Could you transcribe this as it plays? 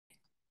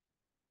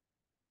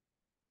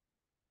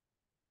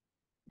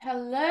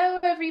Hello,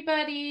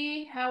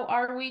 everybody. How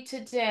are we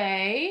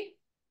today?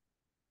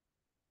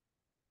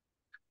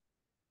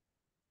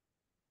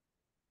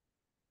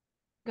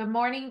 Good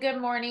morning. Good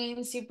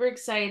morning. Super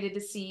excited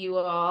to see you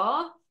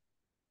all.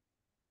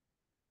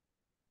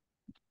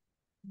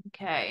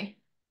 Okay.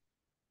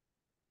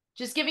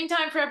 Just giving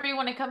time for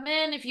everyone to come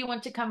in. If you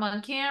want to come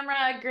on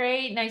camera,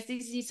 great. Nice to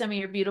see some of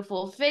your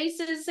beautiful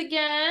faces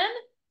again.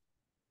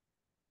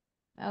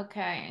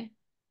 Okay.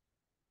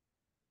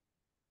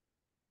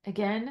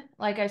 Again,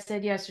 like I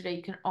said yesterday,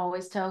 you can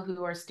always tell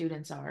who our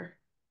students are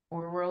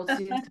or world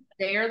students.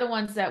 They are the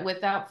ones that,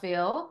 without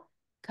fail,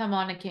 come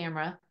on a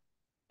camera.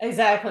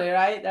 Exactly,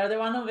 right? They're the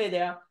one on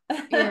video. Yeah,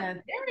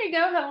 there we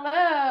go.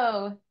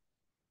 Hello.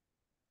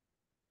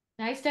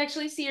 Nice to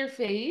actually see your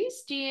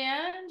face,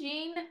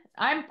 Jean.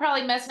 I'm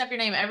probably messing up your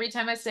name every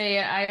time I say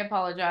it. I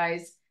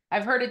apologize.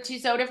 I've heard it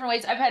so different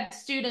ways. I've had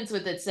students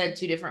with it said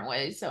two different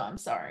ways, so I'm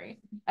sorry.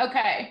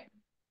 Okay.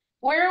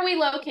 Where are we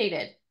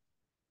located?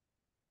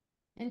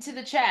 Into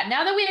the chat.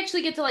 Now that we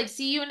actually get to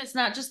see you and it's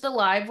not just the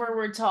live where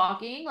we're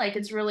talking,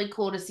 it's really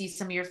cool to see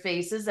some of your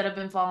faces that have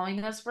been following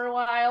us for a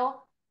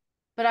while.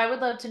 But I would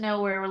love to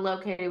know where we're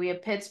located. We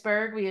have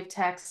Pittsburgh, we have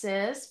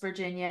Texas,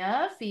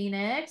 Virginia,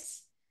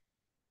 Phoenix,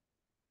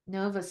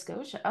 Nova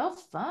Scotia. Oh,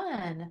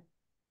 fun.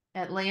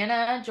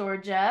 Atlanta,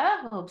 Georgia,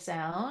 Hope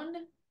Sound,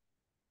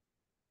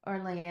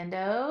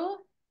 Orlando,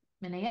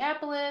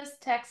 Minneapolis,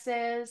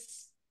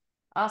 Texas.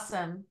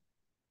 Awesome.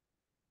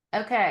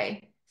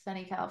 Okay.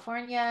 Sunny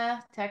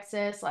California,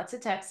 Texas, lots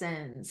of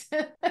Texans.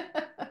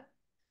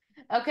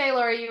 Okay,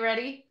 Laura, you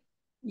ready?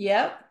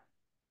 Yep.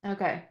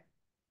 Okay.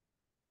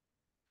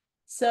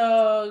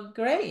 So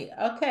great.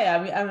 Okay.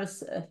 I mean,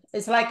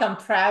 it's like I'm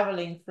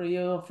traveling for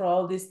you for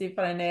all these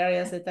different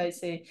areas that I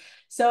see.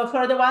 So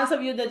for the ones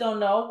of you that don't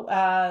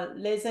know,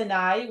 Liz and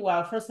I,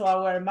 well, first of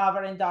all, we're a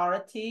mother and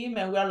daughter team,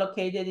 and we're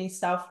located in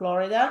South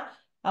Florida.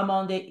 I'm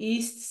on the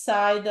east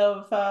side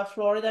of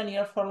Florida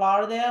near Fort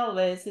Lauderdale.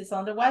 Liz is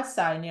on the west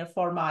side near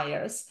Fort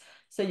Myers.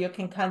 So you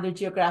can kind of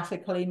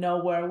geographically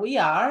know where we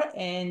are.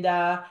 And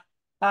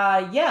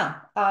yeah,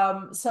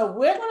 so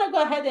we're gonna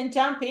go ahead and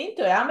jump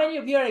into it. How many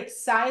of you are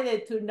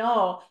excited to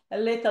know a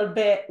little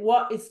bit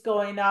what is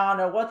going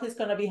on or what is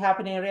gonna be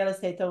happening in real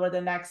estate over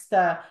the next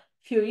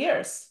few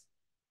years?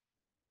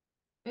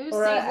 Ooh,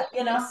 Or St.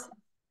 you know, Louis.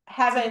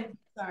 have St.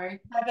 a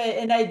Sorry.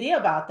 an idea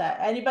about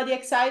that? Anybody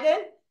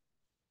excited?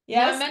 No,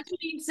 I'm Yes?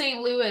 mentioning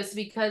St. Louis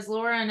because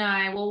Laura and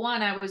I, well,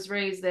 one, I was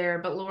raised there,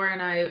 but Laura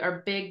and I,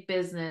 our big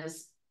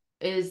business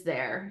is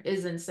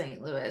in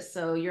St. Louis.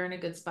 So you're in a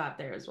good spot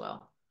there as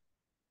well.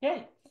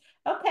 Great.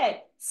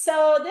 Okay,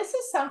 so this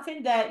is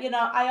something that,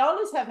 I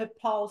always have a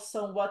pulse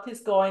on what is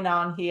going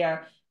on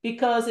here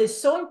because it's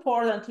so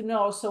important to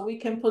know so we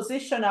can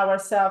position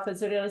ourselves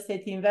as real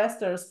estate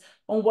investors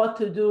on what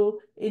to do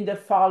in the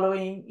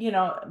following,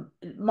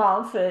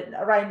 month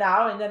right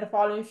now and then the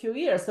following few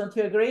years. Don't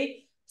you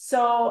agree?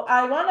 So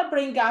I want to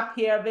bring up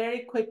here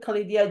very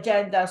quickly the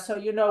agenda so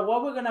you know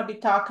what we're going to be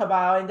talking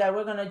about and then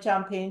we're going to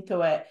jump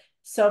into it.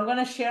 So I'm going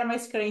to share my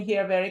screen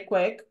here very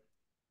quick.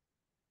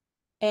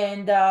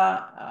 And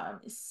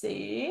let me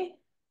see.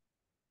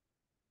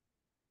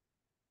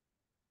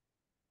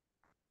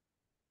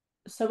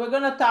 So we're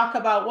going to talk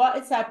about what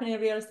is happening in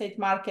real estate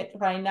market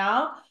right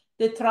now,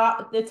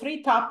 the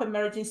three top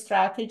emerging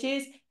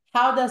strategies.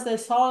 How does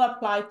this all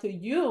apply to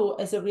you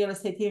as a real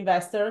estate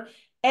investor?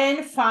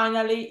 And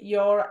finally,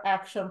 your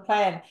action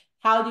plan.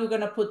 How are you going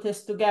to put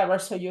this together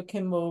so you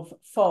can move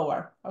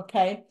forward?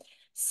 Okay.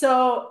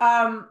 So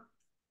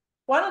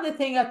one of the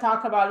things I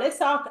talk about, let's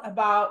talk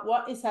about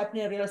what is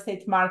happening in real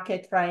estate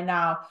market right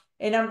now.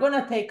 And I'm going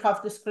to take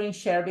off the screen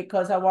share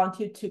because I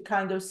want you to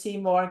kind of see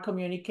more and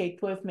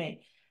communicate with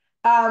me.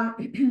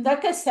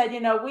 Like I said,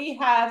 we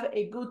have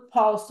a good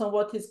pulse on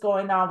what is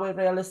going on with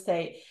real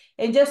estate.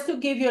 And just to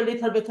give you a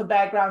little bit of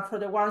background for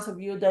the ones of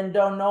you that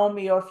don't know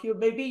me, or if you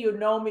maybe you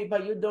know me,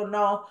 but you don't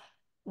know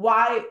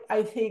why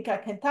I think I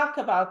can talk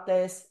about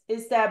this,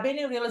 is that I've been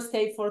in real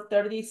estate for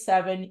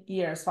 37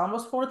 years,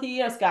 almost 40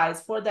 years,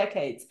 guys, 4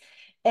 decades.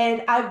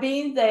 And I've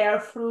been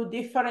there through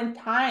different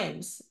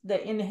times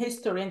in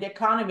history and the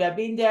economy. I've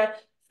been there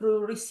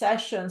through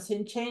recessions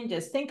and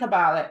changes. Think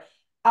about it.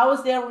 I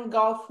was there when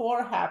Gulf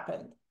War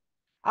happened.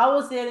 I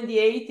was there in the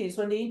 80s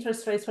when the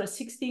interest rates were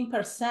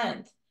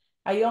 16%.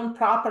 I owned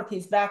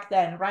properties back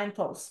then,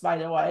 rentals, by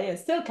the way, and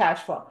still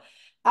cash flow.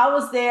 I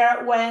was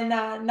there when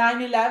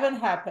 9/11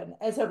 happened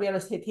as a real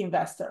estate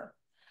investor.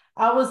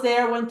 I was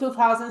there when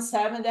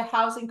 2007, the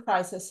housing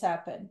crisis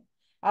happened.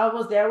 I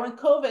was there when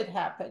COVID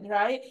happened,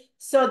 right?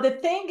 So the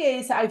thing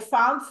is, I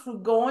found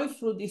through going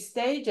through these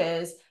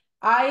stages,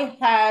 I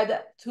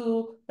had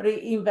to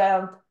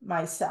reinvent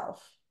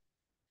myself.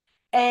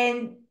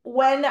 And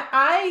when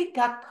I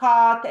got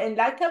caught, and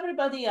like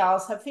everybody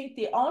else, I think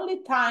the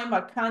only time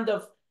I kind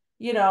of,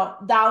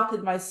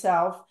 doubted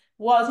myself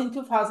was in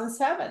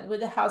 2007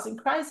 with the housing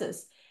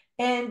crisis.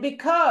 And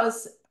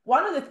because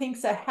one of the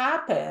things that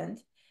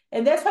happened,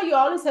 and that's why you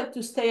always have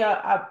to stay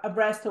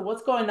abreast of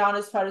what's going on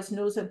as far as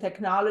news and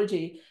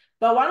technology.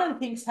 But one of the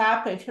things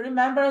happened, if you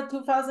remember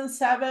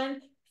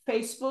 2007,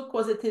 Facebook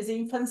was at its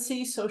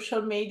infancy,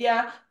 social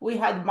media. We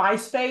had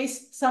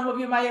MySpace. Some of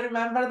you might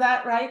remember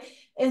that, right?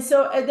 And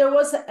so there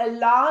was a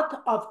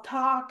lot of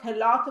talk, a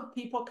lot of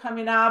people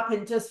coming up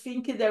and just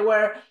thinking they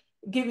were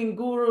giving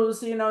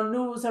gurus,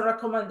 news and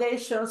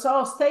recommendations.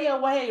 Oh, stay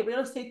away, real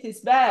estate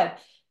is bad.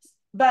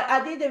 But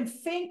I didn't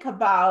think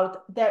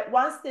about that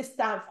once this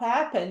stuff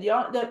happened,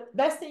 the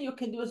best thing you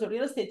can do as a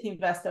real estate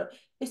investor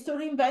is to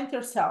reinvent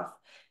yourself.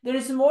 There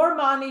is more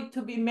money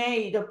to be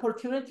made,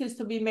 opportunities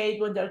to be made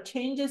when there are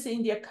changes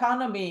in the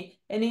economy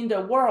and in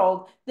the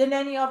world than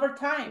any other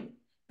time,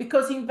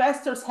 because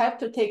investors have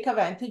to take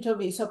advantage of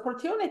this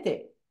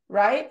opportunity,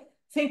 right?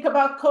 Think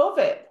about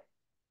COVID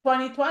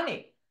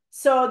 2020.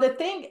 So the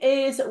thing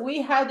is,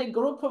 we had a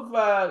group of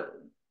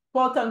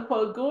quote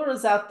unquote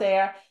gurus out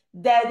there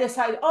that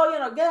decide,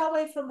 oh, get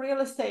away from real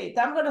estate.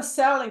 I'm going to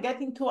sell and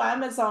get into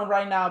Amazon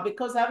right now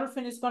because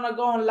everything is going to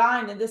go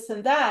online and this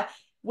and that.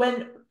 When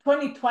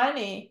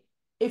 2020,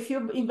 if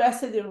you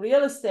invested in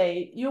real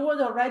estate, you would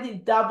already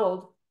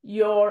doubled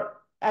your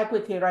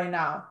equity right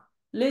now.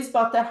 Liz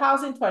bought a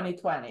house in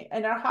 2020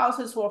 and her house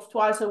is worth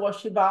twice of what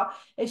she bought,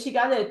 and she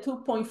got a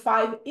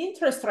 2.5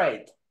 interest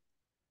rate.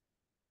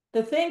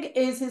 The thing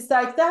is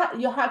like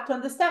that. You have to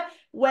understand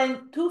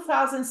when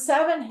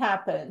 2007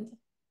 happened,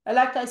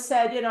 like I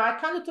said, I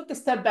kind of took a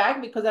step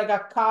back because I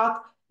got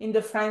caught in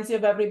the frenzy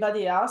of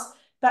everybody else.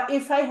 But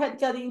if I had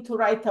got into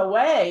right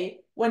away,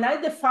 when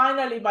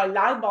finally my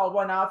light bulb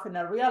went off and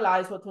I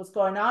realized what was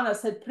going on, I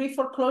said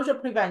pre-foreclosure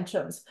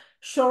preventions,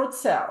 short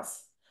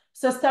sales.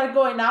 So I started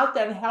going out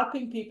there and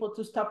helping people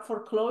to stop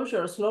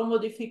foreclosures, loan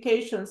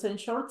modifications, and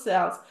short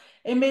sales,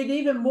 and made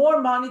even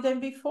more money than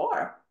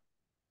before.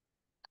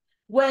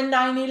 When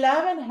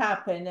 9/11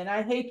 happened, and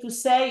I hate to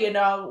say,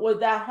 with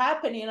that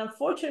happening,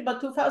 unfortunately, but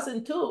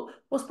 2002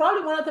 was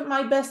probably one of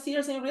my best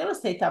years in real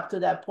estate up to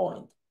that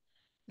point.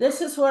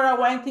 This is where I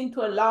went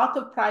into a lot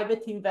of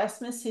private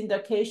investment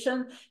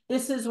syndication.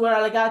 This is where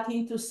I got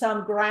into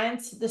some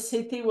grants. The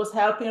city was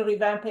helping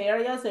revamp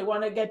areas. They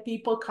want to get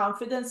people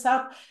confidence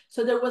up.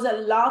 So there was a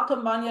lot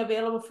of money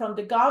available from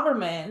the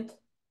government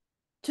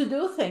to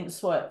do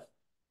things with.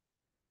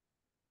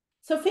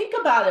 So think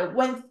about it.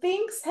 When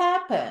things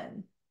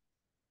happen,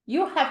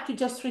 you have to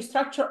just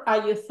restructure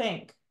how you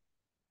think.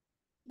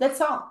 That's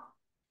all.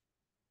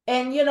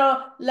 And,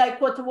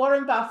 like what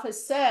Warren Buffett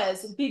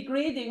says, be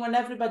greedy when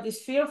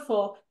everybody's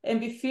fearful and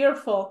be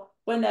fearful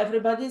when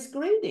everybody's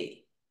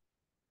greedy.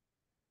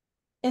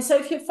 And so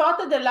if you thought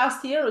that the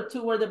last year or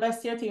two were the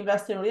best year to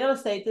invest in real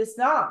estate, it's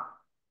not.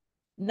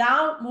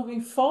 Now,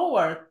 moving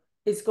forward,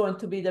 it's going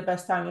to be the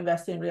best time to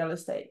invest in real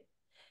estate.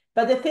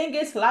 But the thing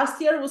is,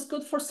 last year was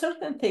good for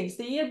certain things.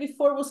 The year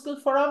before was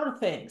good for other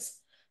things.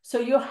 So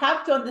you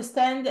have to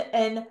understand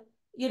and,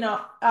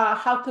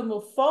 how to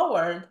move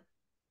forward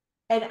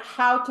and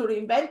how to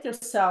reinvent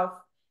yourself.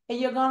 And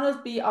you're going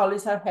to be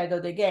always ahead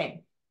of the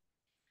game.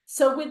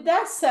 So with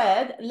that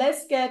said,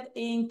 let's get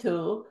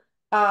into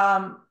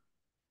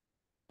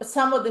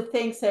some of the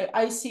things that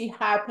I see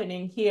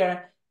happening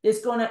here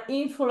that's going to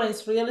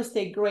influence real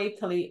estate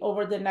greatly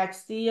over the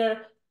next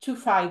year to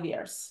 5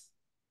 years.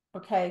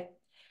 Okay.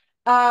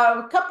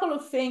 A couple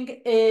of things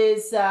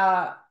is,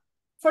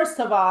 first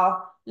of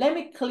all, let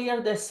me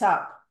clear this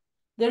up.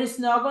 There is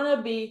not going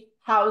to be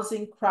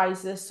housing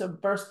crisis or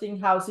bursting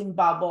housing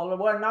bubble.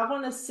 We're not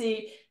going to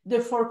see the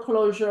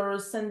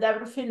foreclosures and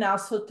everything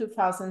else of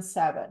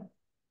 2007.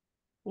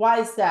 Why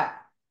is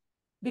that?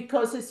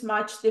 Because it's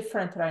much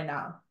different right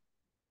now.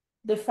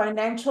 The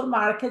financial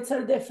markets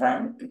are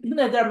different.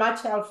 They're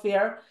much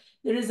healthier.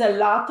 There is a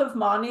lot of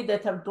money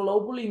that are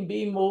globally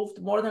being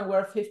moved more than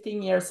were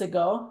 15 years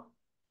ago.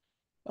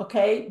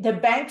 Okay, the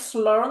banks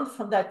learned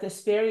from that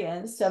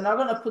experience. They're not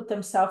going to put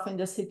themselves in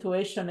the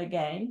situation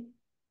again.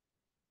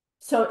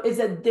 So it's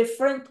a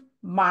different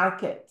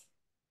market.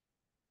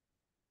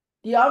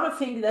 The other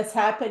thing that's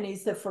happened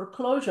is the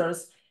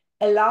foreclosures.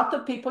 A lot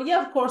of people,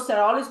 yeah, of course, there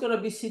are always going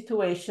to be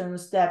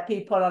situations that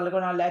people are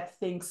going to let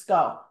things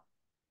go.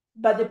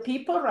 But the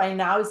people right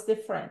now is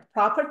different.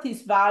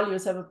 Properties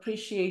values have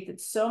appreciated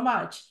so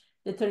much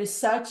that there is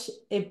such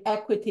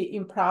equity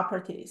in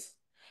properties.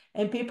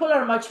 And people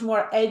are much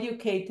more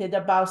educated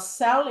about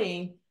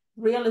selling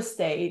real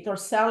estate or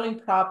selling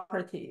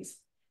properties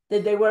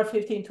than they were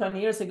 15,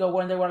 20 years ago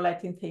when they were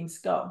letting things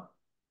go.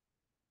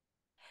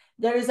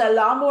 There is a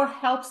lot more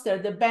help there.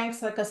 The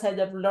banks, like I said,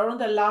 have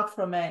learned a lot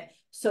from it.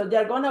 So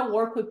they're going to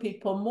work with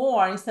people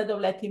more instead of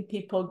letting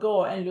people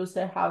go and lose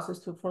their houses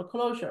to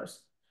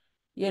foreclosures.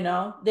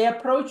 They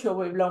approach you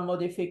with loan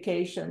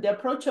modification. They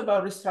approach you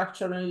about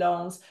restructuring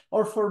loans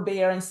or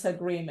forbearance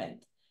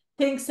agreement.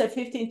 Things that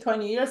 15,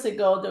 20 years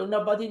ago that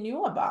nobody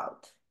knew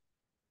about.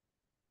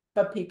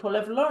 But people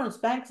have learned,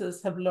 banks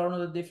have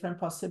learned the different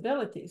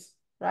possibilities,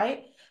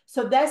 right?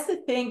 So that's the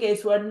thing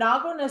is we're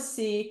not going to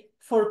see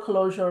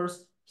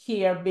foreclosures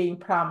here being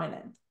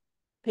prominent,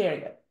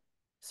 period.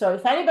 So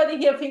if anybody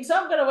here thinks, oh,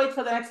 I'm going to wait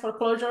for the next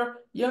foreclosure,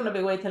 you're going to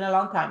be waiting a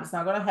long time. It's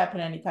not going to happen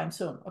anytime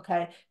soon,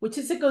 okay? Which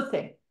is a good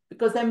thing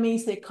because that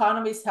means the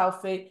economy is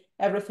healthy,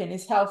 everything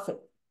is healthy.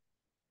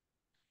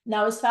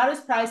 Now, as far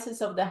as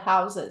prices of the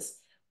houses,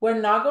 we're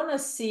not going to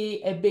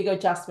see a big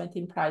adjustment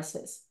in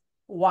prices.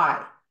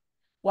 Why?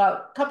 Well,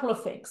 a couple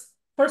of things.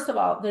 First of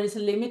all, there is a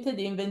limited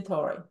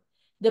inventory.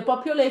 The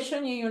population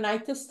in the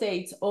United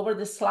States over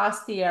this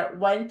last year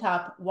went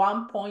up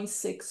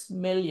 1.6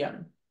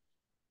 million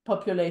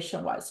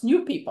population-wise,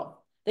 new people.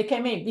 They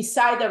came in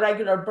beside the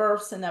regular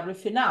births and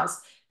everything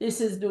else. This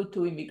is due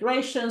to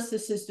immigrations.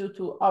 This is due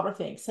to other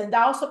things. And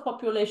also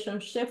population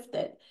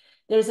shifted.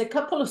 There's a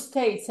couple of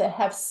states that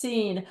have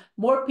seen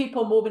more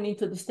people moving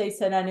into the states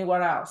than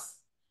anywhere else.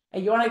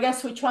 And you want to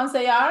guess which ones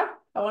they are?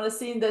 I want to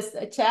see in this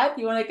chat.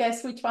 You want to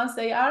guess which ones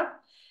they are?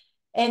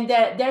 And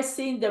they're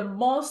seeing the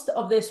most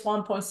of this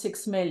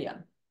 1.6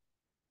 million.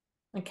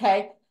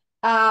 Okay.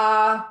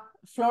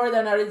 Florida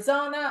and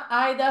Arizona,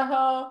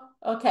 Idaho.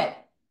 Okay.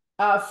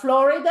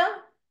 Florida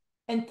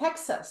and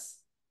Texas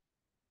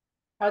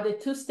are the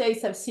two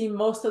states that have seen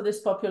most of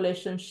this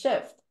population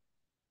shift.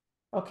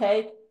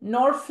 Okay.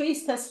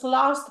 Northeast has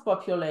lost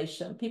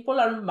population. People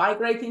are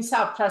migrating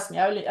south. Trust me,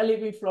 I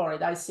live in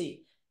Florida. I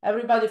see.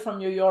 Everybody from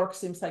New York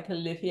seems like I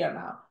live here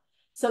now.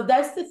 So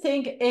that's the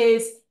thing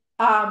is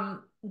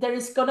there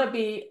is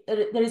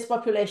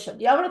population.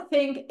 The other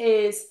thing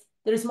is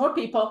there is more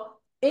people,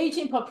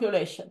 aging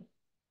population.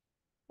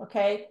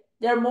 Okay.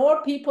 There are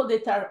more people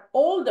that are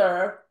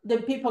older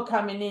than people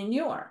coming in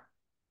newer.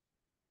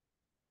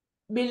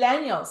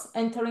 Millennials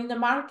entering the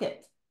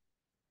market.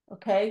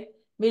 Okay.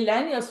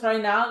 Millennials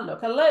right now,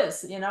 look at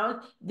this, you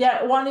know, they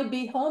want to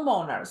be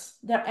homeowners.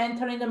 They're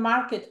entering the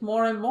market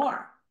more and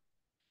more.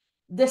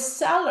 The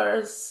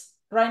sellers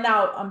right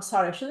now, I'm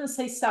sorry, I shouldn't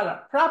say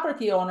seller.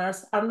 Property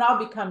owners are now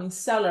becoming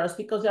sellers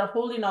because they're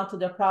holding on to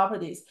their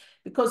properties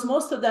because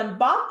most of them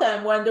bought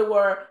them when there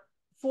were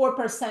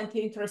 4%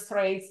 interest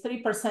rates,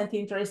 3%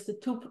 interest,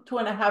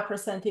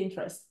 2.5%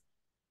 interest,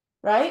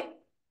 right?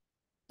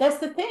 That's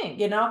the thing,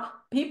 you know,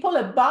 people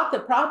have bought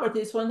the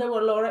properties when there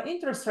were lower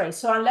interest rates.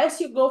 So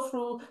unless you go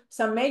through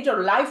some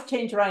major life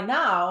change right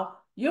now,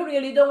 you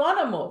really don't want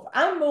to move.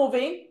 I'm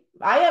moving.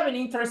 I have an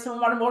interest in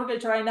one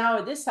mortgage right now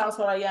at this house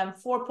where I am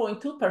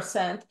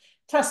 4.2%.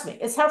 Trust me,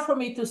 it's hard for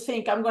me to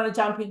think I'm going to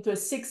jump into a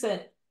 6, and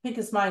I think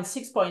it's mine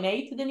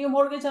 6.8, the new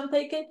mortgage I'm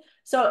taking.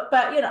 So,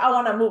 but you know, I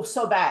want to move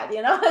so bad,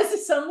 you know,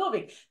 it's so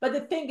moving. But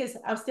the thing is,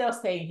 I'm still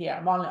staying here.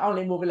 I'm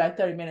only moving like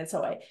 30 minutes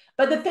away.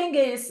 But the thing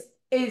is,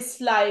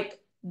 it's like,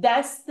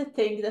 that's the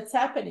thing that's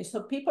happening.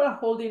 So people are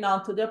holding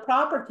on to their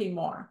property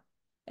more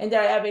and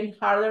they're having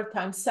harder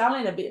time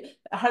selling a bit,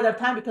 harder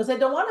time because they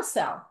don't want to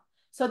sell.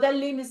 So that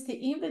limits the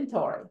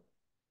inventory.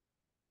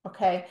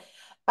 Okay.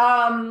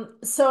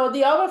 So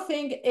the other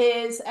thing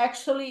is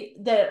actually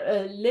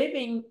the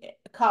living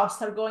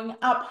costs are going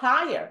up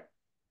higher,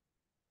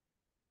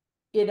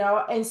 you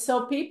know, and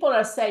so people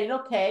are saying,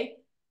 okay,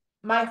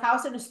 my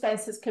housing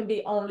expenses can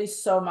be only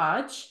so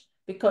much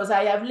because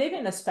I have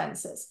living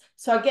expenses.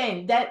 So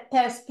again, that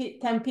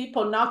tend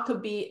people not to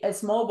be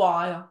as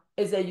mobile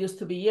as they used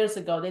to be years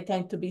ago. They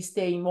tend to be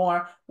staying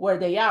more where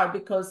they are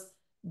because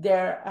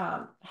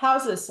their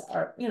houses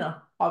are, you know,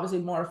 obviously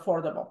more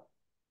affordable.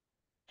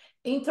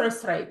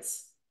 Interest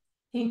rates.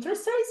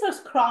 Interest rates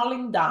are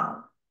crawling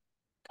down,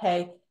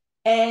 okay?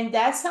 And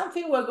that's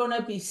something we're going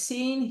to be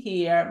seeing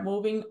here,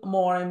 moving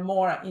more and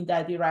more in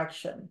that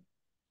direction.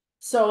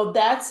 So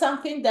that's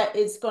something that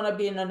is going to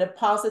be on the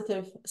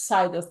positive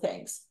side of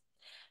things.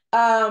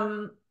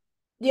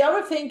 The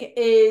other thing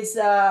is,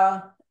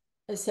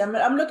 see,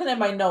 I'm looking at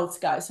my notes,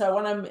 guys, so I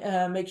want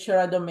to make sure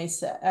I don't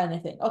miss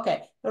anything.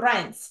 Okay,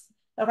 rents.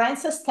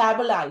 Rents are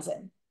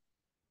stabilizing.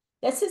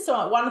 This is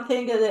one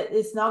thing that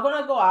is not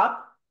going to go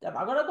up. They're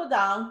not going to go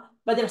down,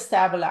 but they're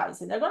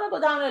stabilizing. They're going to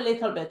go down a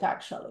little bit,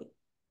 actually.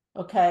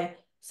 Okay,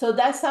 so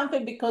that's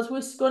something because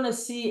we're going to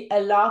see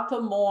a lot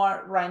of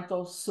more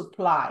rental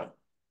supply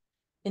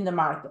in the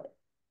market.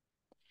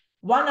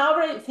 One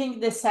other thing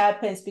that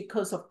happens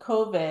because of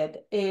COVID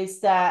is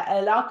that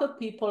a lot of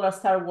people are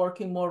start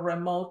working more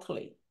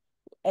remotely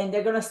and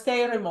they're going to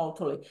stay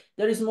remotely.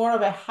 There is more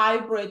of a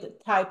hybrid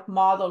type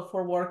model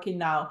for working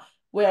now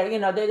where, you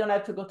know, they don't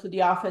have to go to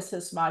the office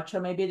as much,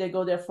 or maybe they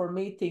go there for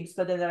meetings,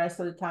 but then the rest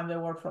of the time they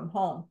work from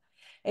home.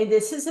 And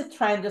this is a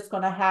trend that's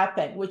going to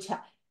happen, which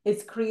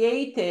it's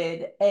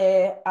created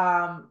a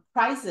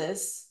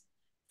crisis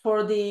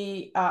for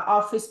the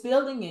office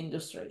building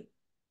industry.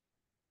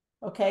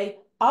 Okay,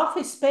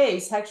 office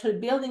space, actually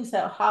buildings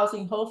that are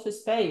housing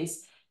office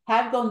space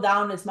have gone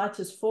down as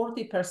much as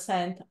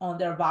 40% on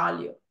their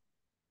value.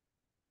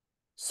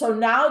 So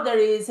now there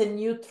is a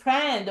new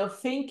trend of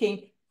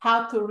thinking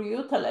how to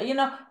reutilize. You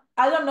know,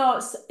 I don't know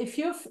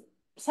if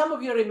some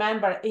of you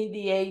remember in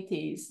the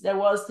 80s, there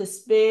was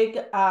this big,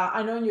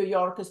 I know in New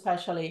York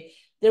especially,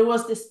 there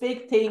was this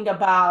big thing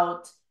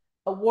about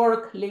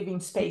work living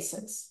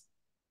spaces.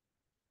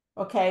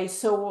 Okay,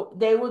 so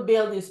they would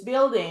build these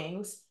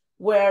buildings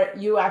where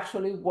you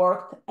actually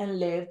worked and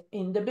lived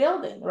in the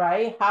building,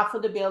 right? Half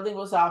of the building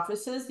was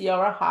offices, the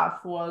other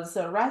half was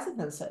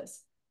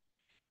residences.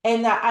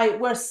 And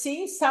we're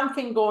seeing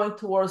something going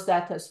towards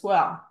that as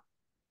well.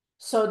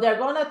 So they're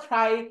going to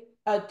try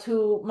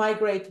to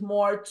migrate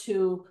more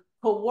to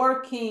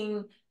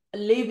co-working,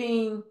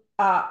 living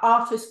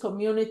office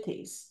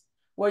communities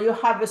where you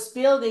have this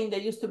building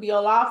that used to be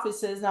all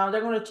offices. Now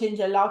they're going to change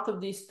a lot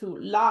of these to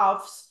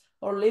lofts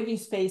or living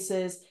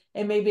spaces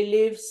and maybe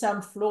leave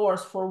some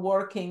floors for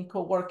working,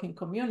 co-working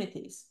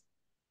communities.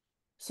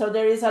 So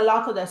there is a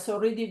lot of that. So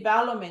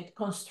redevelopment,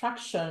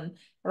 construction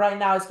right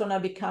now is going to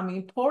become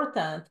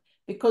important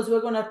because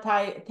we're going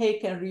to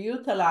take and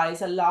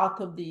reutilize a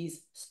lot of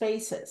these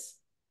spaces.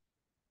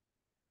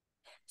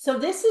 So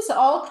this is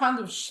all kind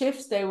of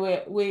shifts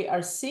that we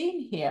are seeing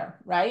here,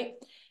 right?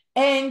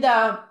 And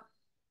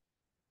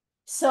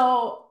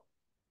so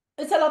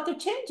it's a lot of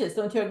changes,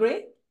 don't you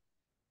agree?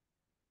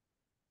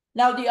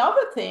 Now, the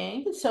other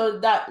thing, so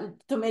that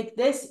to make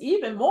this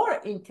even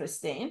more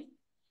interesting,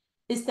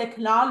 is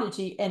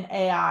technology and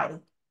AI.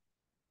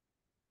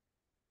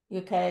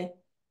 Okay,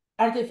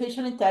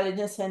 artificial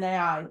intelligence and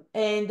AI.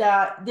 And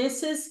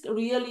this is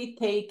really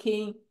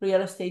taking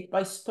real estate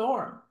by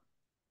storm.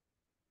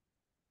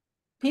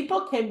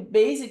 People can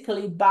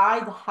basically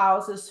buy the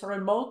houses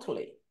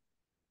remotely.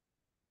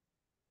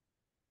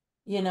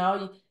 You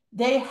know,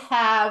 they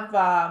have,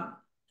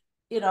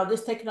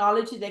 this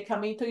technology, they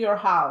come into your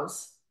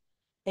house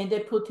and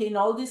they put in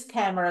all these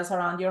cameras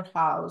around your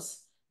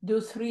house, do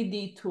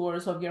 3D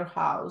tours of your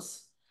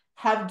house,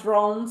 have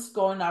drones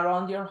going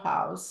around your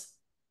house.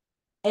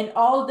 And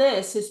all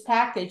this is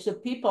packaged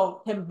that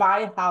people can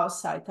buy a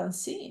house sight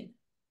unseen.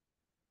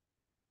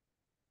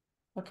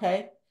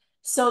 Okay.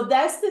 So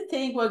that's the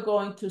thing we're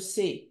going to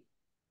see.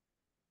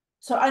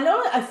 So I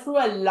know I threw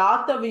a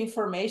lot of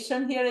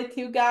information here at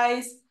you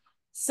guys.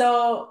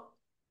 So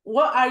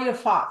what are your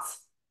thoughts?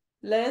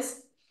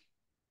 Liz,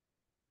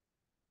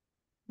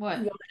 you What?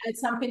 want to add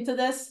something to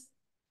this?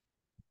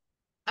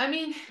 I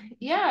mean,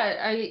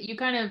 yeah, you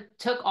kind of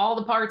took all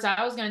the parts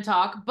I was going to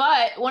talk,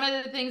 but one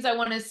of the things I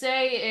want to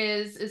say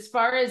is as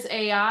far as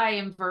AI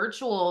and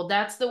virtual,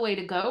 that's the way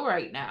to go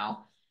right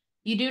now.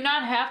 You do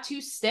not have to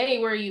stay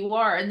where you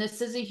are, and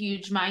this is a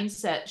huge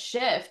mindset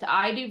shift.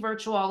 I do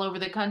virtual all over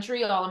the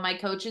country. All of my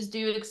coaches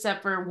do,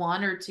 except for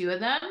one or two of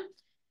them.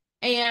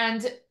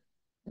 And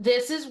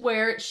this is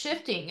where it's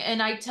shifting.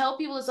 And I tell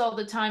people this all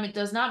the time. It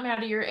does not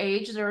matter your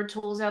age. There are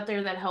tools out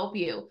there that help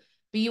you,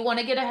 but you want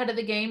to get ahead of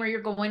the game or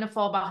you're going to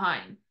fall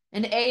behind.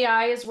 And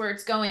AI is where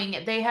it's going.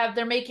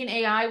 They're making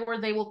AI where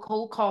they will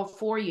cold call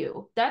for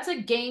you. That's a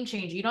game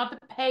changer. You don't have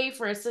to pay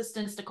for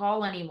assistants to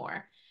call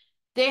anymore.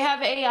 They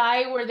have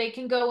AI where they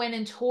can go in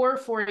and tour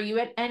for you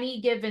at any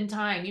given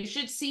time. You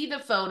should see the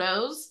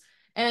photos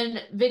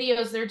and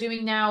videos they're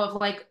doing now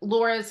of like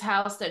Laura's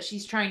house that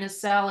she's trying to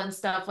sell and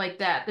stuff like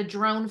that. The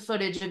drone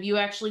footage of you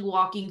actually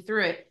walking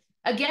through it.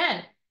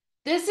 Again,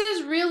 this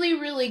is really,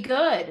 really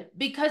good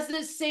because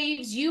this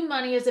saves you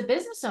money as a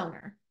business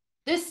owner.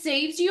 This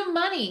saves you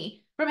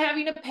money from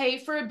having to pay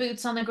for a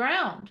boots on the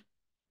ground.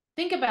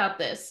 Think about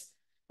this,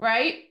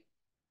 right?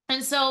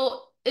 And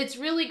so it's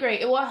really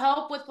great. It will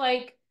help with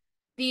like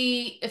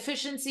the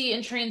efficiency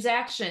in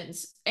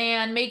transactions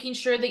and making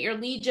sure that your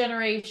lead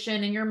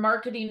generation and your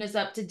marketing is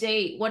up to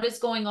date. What is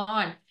going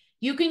on?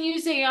 You can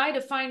use AI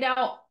to find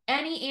out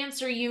any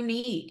answer you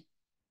need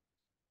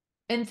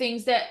and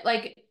things that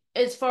like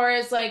as far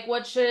as like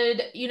what should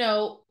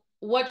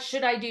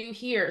I do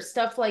here?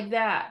 Stuff like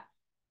that.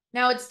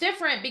 Now it's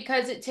different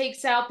because it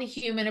takes out the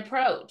human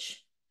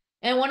approach.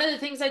 And one of the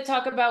things I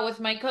talk about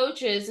with my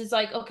coaches is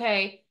like,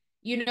 okay,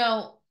 you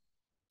know,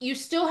 you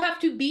still have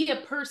to be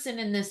a person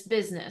in this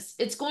business.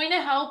 It's going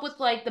to help with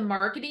like the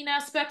marketing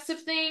aspects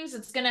of things.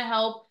 It's going to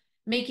help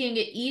making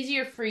it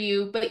easier for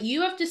you, but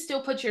you have to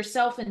still put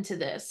yourself into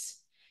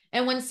this.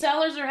 And when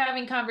sellers are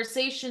having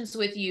conversations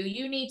with you,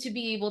 you need to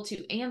be able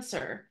to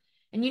answer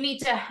and you need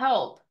to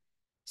help.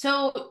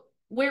 So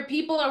where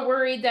people are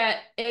worried that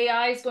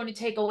AI is going to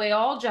take away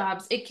all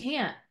jobs, it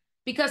can't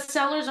because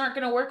sellers aren't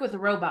going to work with a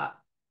robot.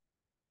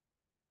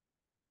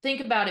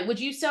 Think about it.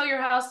 Would you sell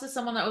your house to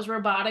someone that was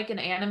robotic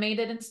and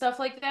animated and stuff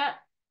like that?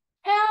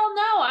 Hell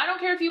no. I don't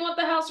care if you want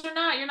the house or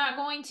not. You're not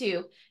going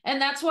to. And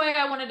that's why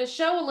I wanted to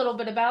show a little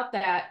bit about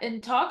that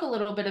and talk a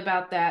little bit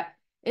about that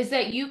is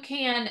that you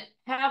can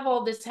have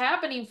all this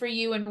happening for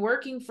you and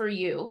working for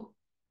you,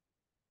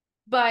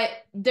 but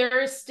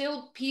there are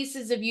still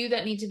pieces of you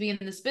that need to be in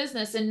this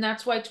business. And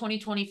that's why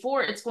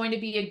 2024, it's going to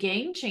be a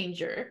game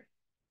changer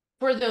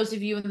for those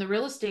of you in the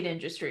real estate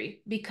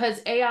industry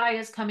because AI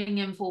is coming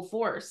in full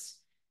force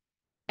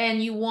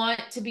and you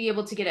want to be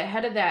able to get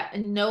ahead of that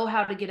and know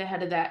how to get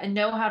ahead of that and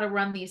know how to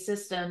run these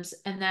systems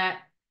and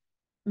that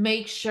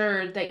make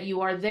sure that you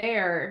are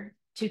there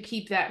to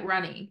keep that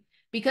running.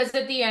 Because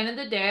at the end of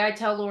the day, I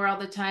tell Laura all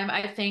the time,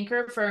 I thank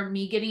her for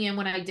me getting in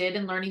when I did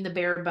and learning the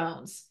bare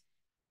bones.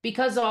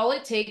 Because all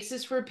it takes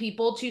is for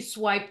people to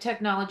swipe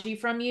technology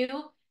from you,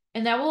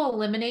 and that will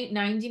eliminate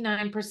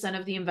 99%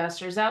 of the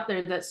investors out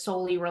there that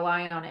solely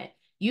rely on it.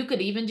 You could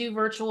even do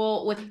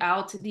virtual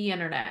without the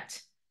internet.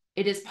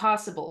 It is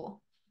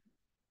possible.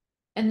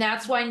 And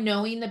that's why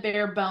knowing the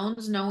bare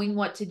bones, knowing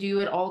what to do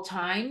at all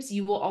times,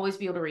 you will always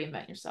be able to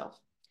reinvent yourself.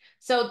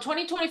 So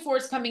 2024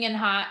 is coming in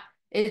hot.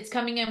 It's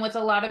coming in with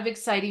a lot of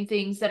exciting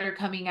things that are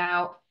coming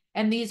out.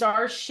 And these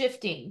are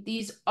shifting.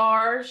 These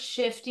are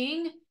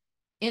shifting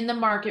in the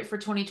market for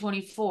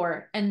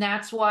 2024. And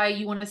that's why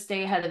you want to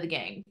stay ahead of the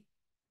game.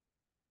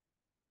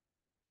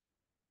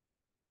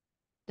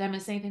 Did I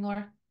miss anything,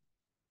 Laura?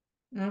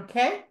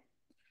 Okay,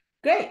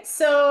 great.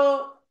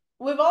 So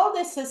with all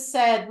this is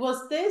said,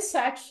 was this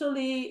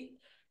actually,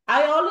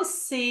 I always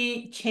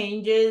see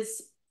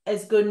changes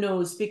as good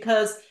news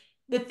because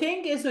the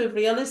thing is with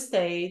real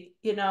estate,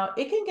 it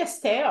can get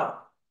stale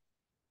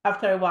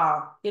after a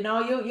while.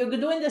 You're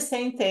doing the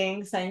same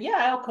things, and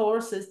yeah, of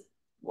course, it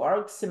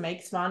works, it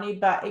makes money,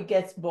 but it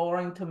gets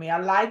boring to me. I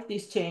like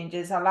these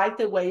changes. I like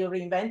the way you're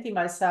reinventing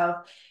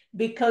myself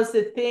because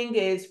the thing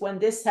is, when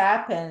this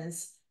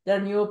happens, there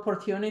are new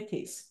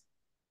opportunities.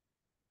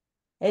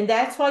 And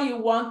that's why you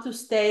want to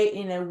stay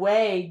in a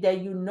way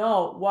that you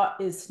know what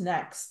is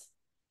next.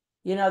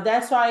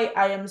 That's why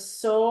I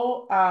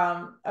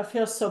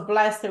feel so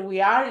blessed that we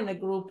are in a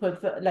group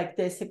of like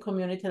this, a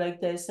community like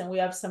this, and we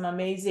have some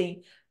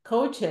amazing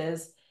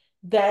coaches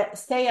that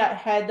stay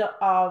ahead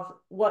of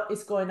what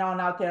is going on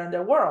out there in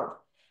the world.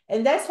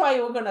 And that's why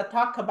we're going to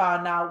talk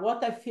about now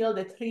what I feel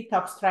the three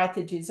top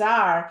strategies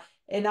are.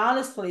 And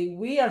honestly,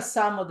 we are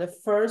some of the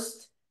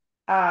first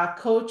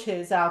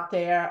coaches out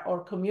there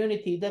or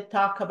community that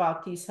talk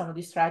about some of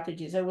these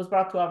strategies. It was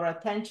brought to our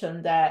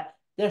attention that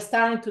they're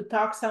starting to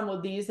talk some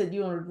of these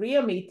during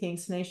real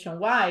meetings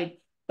nationwide,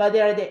 but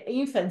they're at the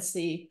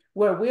infancy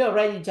where we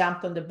already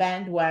jumped on the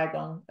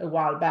bandwagon a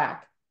while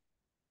back.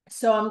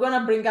 So I'm going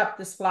to bring up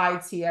the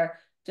slides here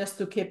just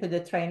to keep the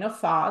train of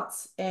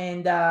thoughts.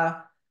 And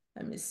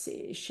let me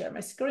see, share my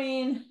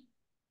screen.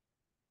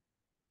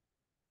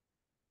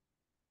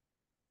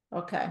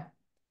 Okay.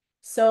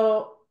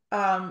 So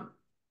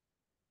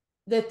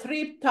the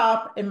three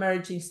top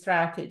emerging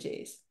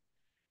strategies.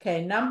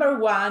 Okay, number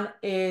one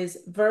is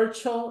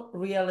virtual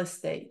real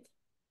estate.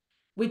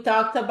 We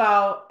talked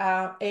about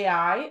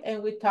AI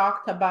and we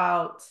talked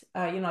about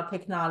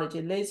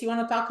technology. Liz, you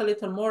want to talk a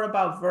little more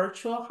about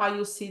virtual, how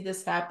you see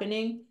this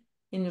happening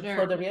for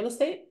Sure. the real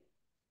estate?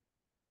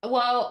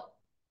 Well,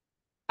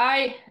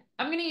 I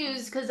I'm gonna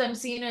use because I'm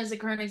seeing it as a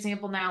current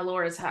example now,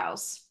 Laura's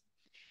house.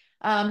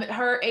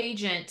 Her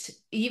agent,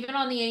 even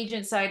on the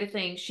agent side of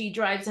things, she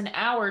drives an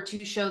hour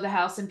to show the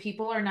house and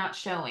people are not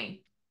showing.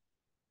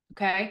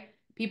 Okay.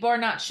 People are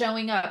not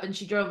showing up and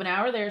she drove an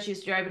hour there.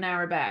 She's driving an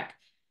hour back.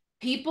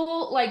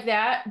 People like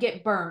that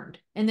get burned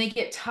and they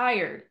get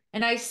tired.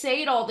 And I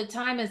say it all the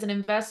time as an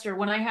investor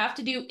when I have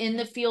to do in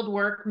the field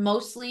work,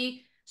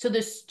 mostly so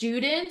the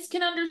students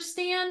can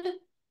understand.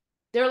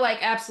 They're like,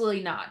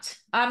 absolutely not.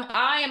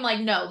 I am like,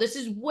 no, this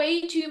is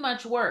way too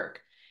much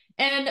work.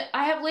 And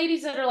I have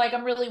ladies that are like,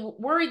 I'm really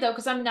worried though,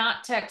 because I'm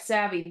not tech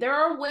savvy. There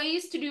are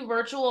ways to do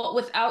virtual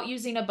without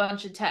using a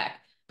bunch of tech,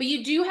 but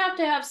you do have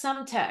to have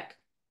some tech.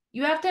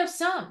 You have to have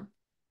some.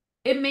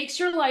 It makes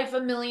your life a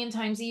million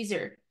times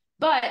easier.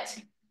 But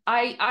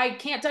I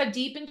can't dive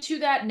deep into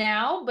that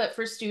now, but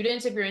for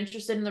students, if you're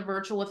interested in the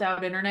virtual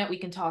without internet, we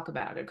can talk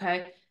about it,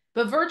 okay?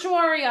 But virtual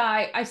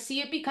REI, I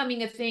see it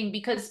becoming a thing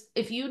because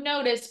if you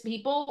notice,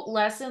 people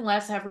less and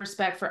less have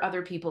respect for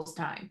other people's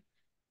time.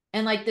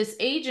 And like this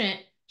agent,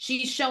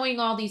 she's showing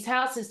all these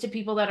houses to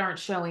people that aren't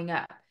showing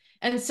up.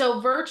 And so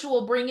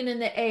virtual, bringing in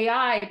the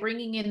AI,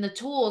 bringing in the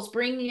tools,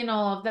 bringing in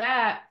all of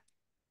that,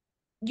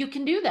 you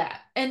can do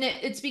that. And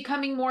it's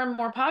becoming more and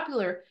more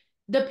popular.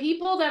 The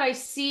people that I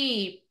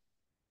see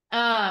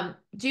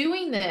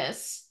doing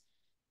this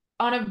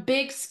on a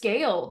big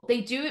scale,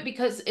 they do it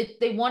because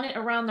they want it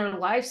around their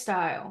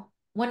lifestyle.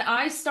 When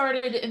I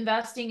started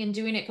investing and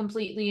doing it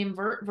completely in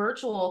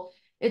virtual,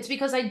 it's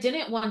because I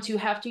didn't want to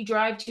have to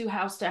drive to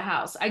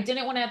house. I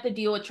didn't want to have to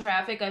deal with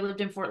traffic. I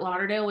lived in Fort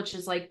Lauderdale, which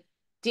is like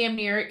damn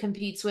near it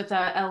competes with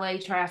LA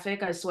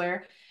traffic, I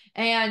swear.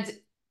 And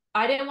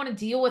I didn't want to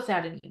deal with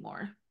that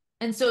anymore.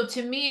 And so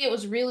to me, it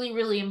was really,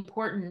 really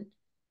important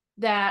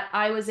that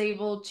I was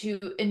able to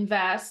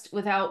invest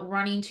without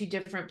running to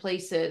different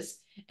places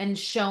and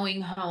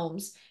showing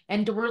homes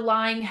and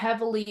relying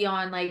heavily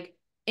on like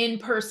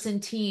in-person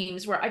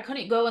teams where I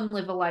couldn't go and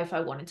live a life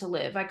I wanted to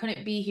live. I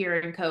couldn't be here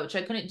and coach.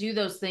 I couldn't do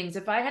those things.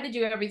 If I had to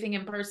do everything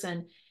in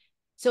person,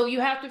 so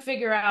you have to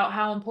figure out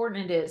how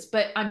important it is.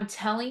 But I'm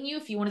telling you,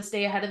 if you want to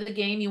stay ahead of the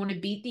game, you want to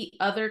beat the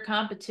other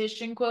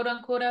competition, quote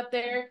unquote, out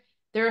there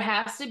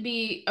has to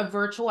be a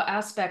virtual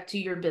aspect to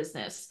your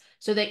business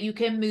so that you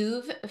can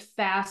move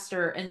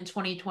faster in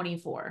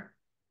 2024.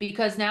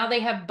 Because now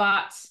they have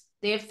bots,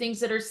 they have things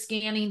that are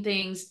scanning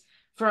things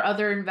for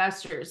other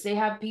investors. They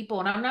have people,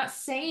 and I'm not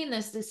saying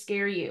this to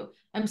scare you.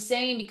 I'm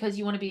saying because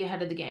you want to be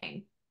ahead of the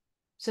game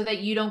so that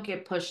you don't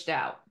get pushed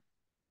out.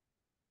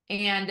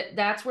 And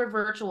that's where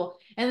virtual,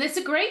 and it's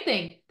a great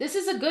thing. This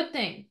is a good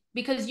thing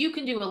because you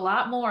can do a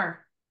lot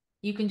more.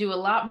 You can do a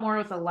lot more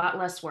with a lot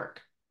less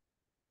work.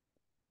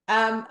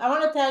 I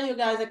want to tell you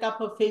guys a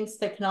couple of things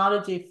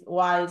technology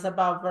wise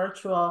about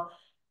virtual.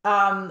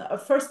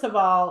 First of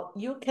all,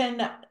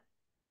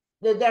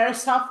 there are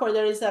software,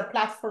 there is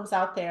platforms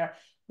out there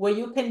where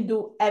you can do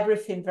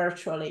everything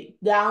virtually,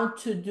 down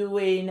to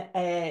doing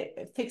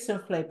a fix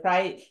and flip,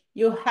 right?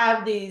 You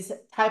have these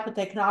type of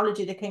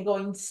technology that can go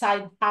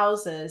inside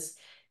houses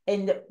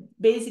and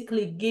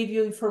basically give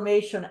you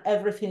information,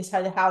 everything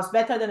inside the house,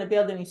 better than a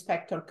building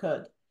inspector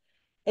could.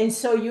 And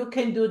so you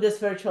can do this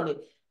virtually.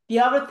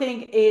 The other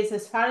thing is,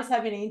 as far as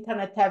having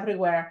internet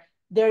everywhere,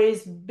 there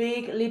is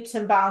big leaps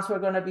and bounds we're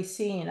going to be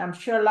seeing. I'm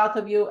sure a lot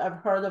of you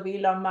have heard of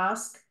Elon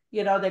Musk,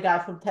 you know, the guy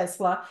from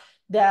Tesla,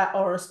 that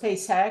or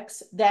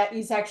SpaceX, that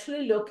is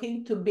actually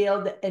looking to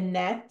build a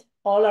net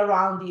all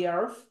around the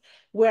earth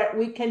where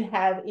we can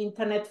have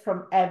internet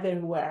from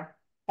everywhere,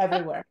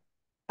 everywhere.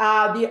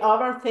 The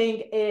other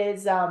thing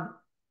is there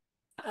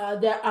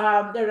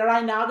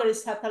right now there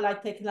is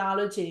satellite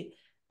technology.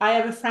 I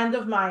have a friend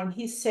of mine.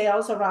 He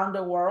sails around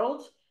the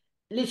world,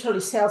 literally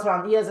sails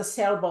around. He has a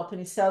sailboat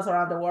and he sails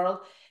around the world,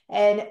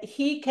 and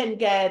he can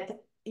get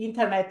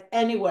internet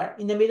anywhere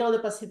in the middle of the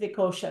Pacific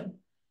Ocean,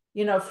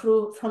 you know,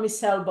 through from his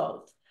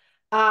sailboat.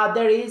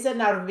 There is an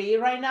RV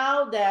right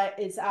now that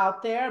is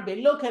out there.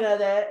 Been looking at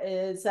it.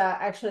 Is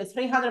actually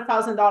 $300,000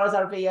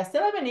 RV. I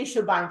still have an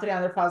issue buying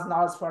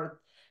 $300,000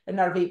 for an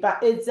RV, but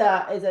it's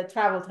a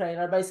travel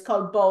trailer, but it's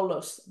called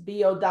Bolus,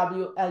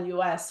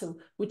 Bowlus,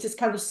 which is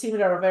kind of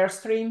similar of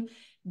Airstream,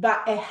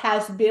 but it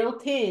has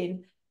built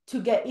in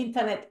to get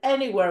internet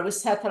anywhere with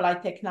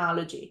satellite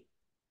technology.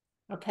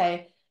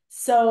 Okay.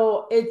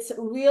 So it's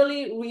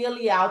really,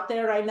 really out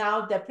there right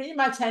now that pretty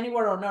much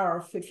anywhere on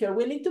earth, if you're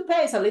willing to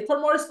pay, it's a little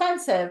more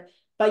expensive,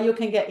 but you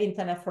can get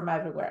internet from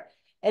everywhere.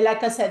 And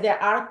like I said,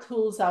 there are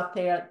tools out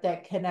there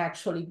that can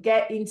actually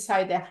get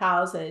inside the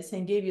houses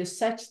and give you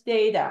such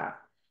data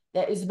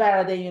that is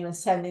better than, you know,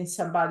 sending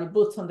somebody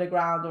boots on the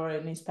ground or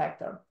an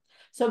inspector.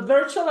 So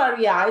virtual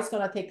REI is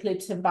going to take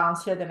leaps and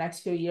bounds here the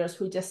next few years.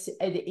 We just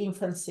at the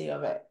infancy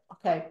of it.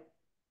 Okay.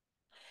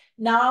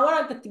 Now I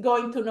want to go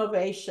into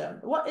innovation.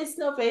 What is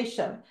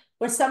innovation?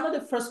 We're some of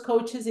the first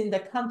coaches in the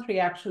country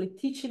actually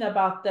teaching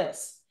about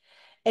this.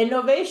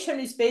 Innovation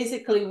is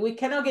basically, we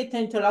cannot get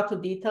into a lot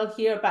of detail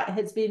here, but it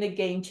has been a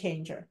game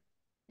changer.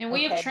 And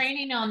we have Okay.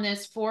 training on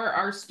this for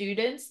our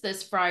students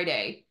this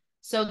Friday.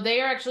 So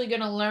they are actually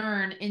going to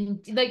learn, and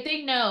like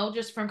they know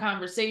just from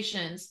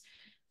conversations,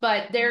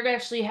 but they're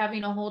actually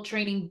having a whole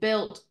training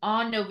built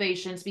on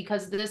novations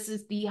because this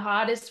is the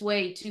hottest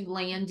way to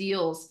land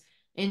deals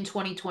in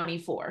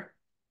 2024.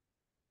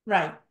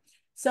 Right.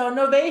 So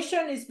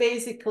innovation is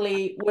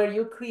basically where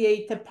you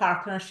create a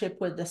partnership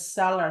with the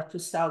seller to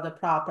sell the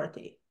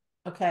property.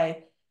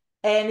 Okay.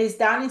 And it's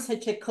done in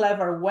such a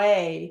clever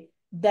way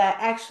that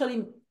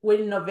actually with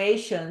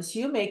innovations,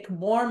 you make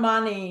more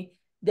money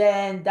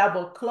than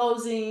double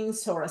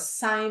closings or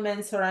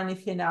assignments or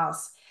anything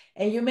else.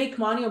 And you make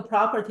money on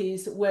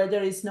properties where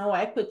there is no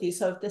equity.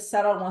 So if the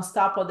seller wants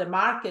top of the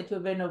market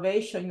with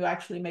innovation, you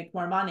actually make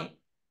more money.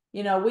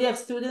 You know, we have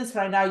students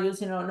right now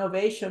using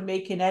innovation,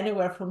 making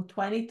anywhere from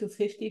 $20,000 to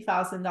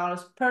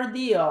 $50,000 per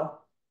deal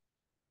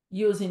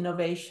using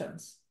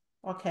innovations.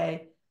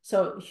 Okay,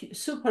 so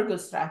super good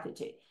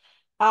strategy.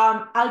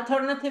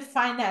 Alternative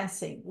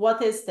financing.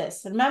 What is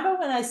this? Remember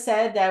when I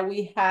said that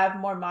we have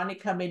more money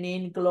coming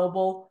in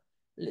global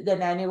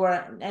than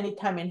anywhere,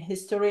 anytime in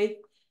history?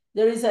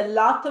 There is a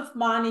lot of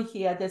money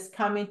here that's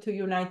coming to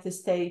United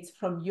States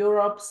from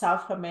Europe,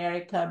 South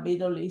America,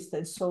 Middle East,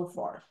 and so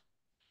forth,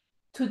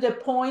 to the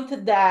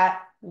point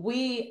that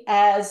we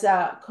as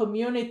a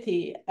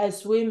community,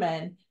 as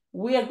women,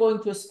 we are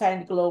going to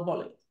spend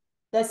globally.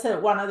 That's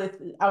one of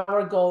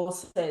our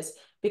goals is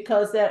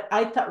because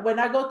when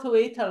I go to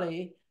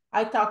Italy,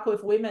 I talk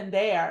with women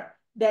there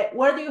that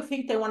where do you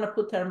think they want to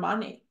put their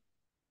money?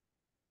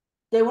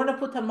 They want to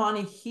put the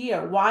money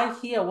here. Why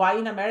here? Why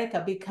in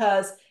America?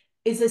 Because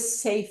it's a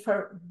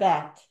safer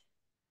bet.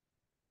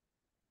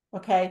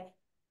 Okay.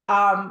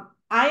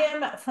 I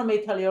am from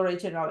Italy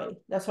originally.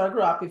 That's where I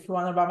grew up, if you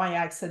wonder about my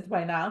accent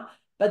by now.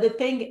 But the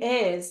thing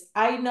is,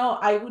 I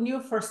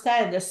knew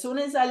firsthand, as soon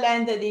as I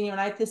landed in the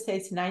United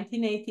States in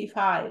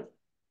 1985,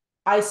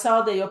 I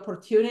saw the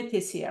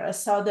opportunities here. I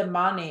saw the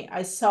money.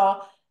 I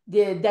saw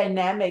the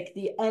dynamic,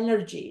 the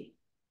energy.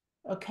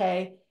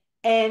 Okay.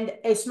 And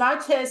as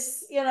much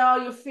as, you know,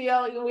 you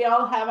feel we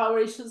all have our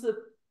issues with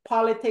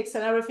politics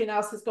and everything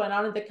else that's going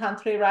on in the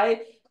country,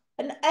 right?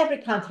 And every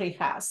country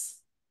has.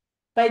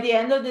 By the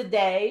end of the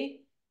day,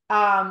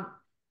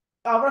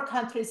 our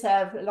countries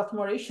have a lot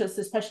more issues,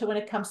 especially when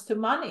it comes to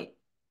money.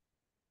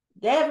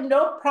 They have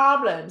no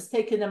problems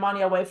taking the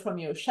money away from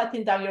you,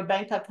 shutting down your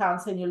bank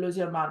accounts, and you lose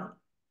your money.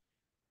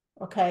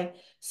 Okay,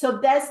 so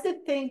that's the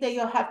thing that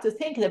you have to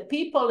think. The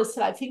people, is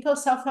like, think of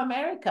South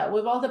America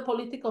with all the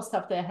political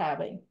stuff they're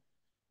having.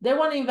 They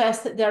want to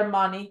invest their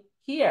money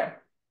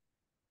here.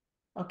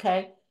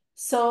 Okay,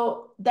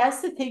 so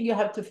that's the thing you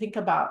have to think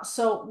about.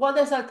 So what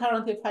does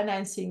alternative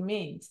financing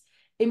mean?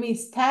 It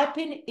means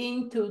tapping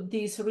into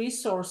these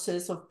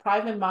resources of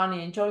private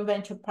money and joint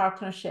venture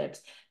partnerships.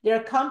 There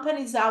are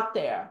companies out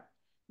there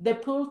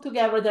that pull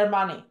together their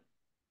money.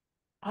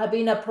 I've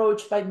been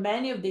approached by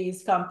many of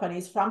these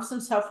companies from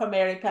some South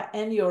America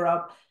and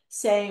Europe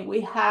saying we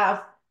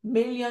have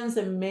millions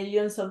and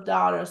millions of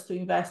dollars to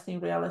invest in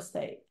real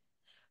estate.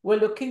 We're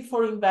looking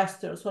for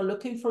investors. We're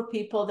looking for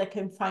people that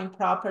can find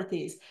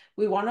properties.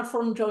 We want to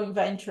form joint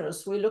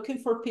ventures. We're looking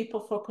for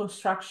people for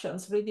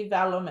constructions,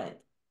 redevelopment.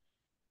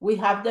 We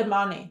have the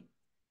money.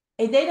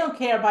 And they don't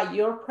care about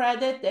your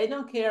credit. They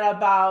don't care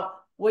about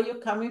where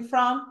you're coming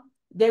from.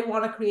 They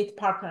want to create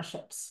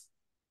partnerships.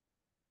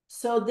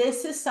 So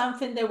this is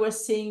something that we're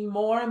seeing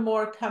more and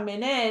more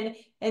coming in.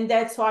 And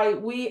that's why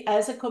we,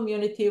 as a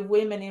community of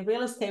women in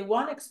real estate,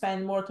 want to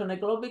expand more to the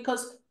globe,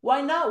 because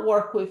why not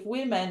work with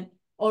women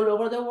all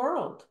over the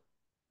world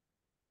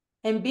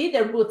and be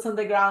their boots on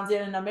the ground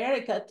here in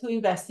America to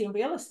invest in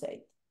real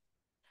estate?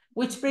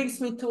 Which brings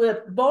me to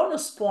a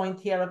bonus point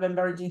here of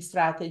emerging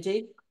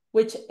strategy,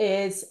 which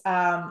is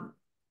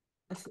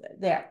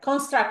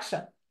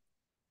construction.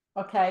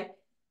 Okay.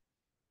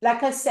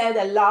 Like I said,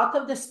 a lot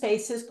of the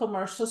spaces,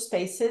 commercial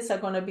spaces, are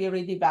going to be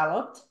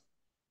redeveloped,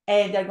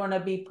 and they're going to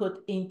be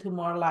put into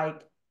more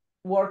like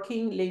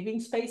working,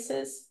 living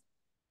spaces.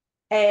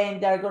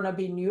 And there are going to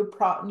be new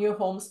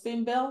homes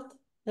being built.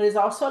 There is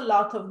also a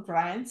lot of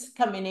grants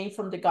coming in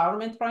from the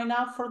government right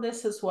now for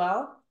this as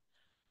well.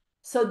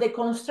 So the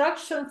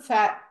construction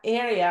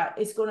area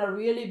is going to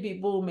really be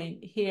booming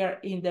here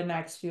in the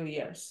next few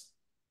years.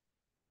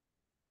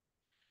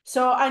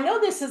 So I know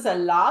this is a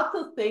lot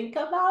to think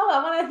about.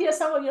 I want to hear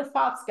some of your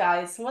thoughts,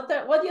 guys. What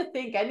do you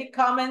think? Any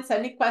comments,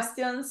 any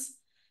questions?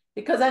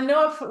 Because I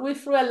know we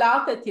threw a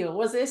lot at you.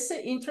 Was this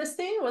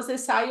interesting? Was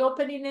this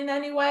eye-opening in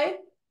any way?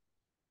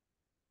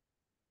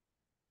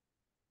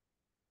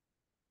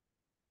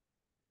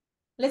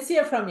 Let's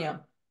hear from you.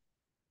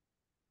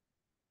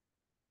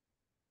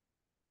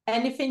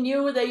 Anything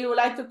new that you would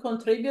like to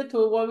contribute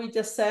to what we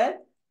just said?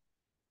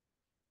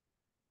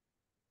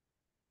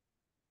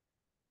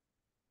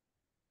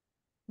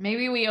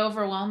 Maybe we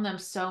overwhelm them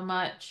so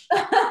much.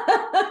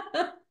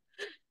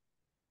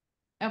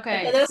 Okay,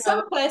 Okay, there's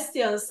some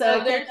questions.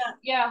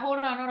 yeah, hold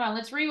on.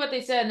 Let's read what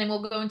they said and then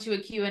we'll go into a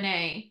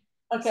Q&A.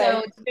 So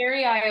Okay. it's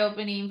very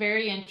eye-opening,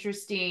 very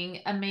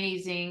interesting,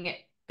 amazing.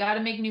 Got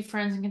to make new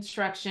friends in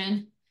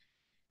construction.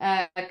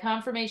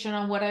 Confirmation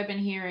on what I've been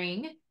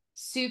hearing.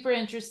 Super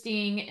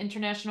interesting.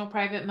 International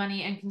private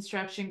money and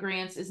construction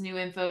grants is new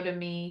info to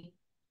me.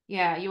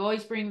 Yeah, you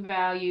always bring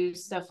value,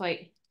 stuff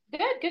like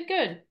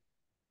good.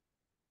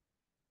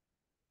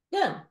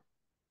 Yeah.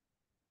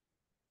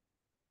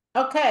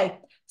 Okay.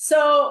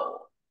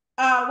 So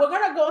we're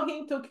gonna go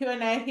into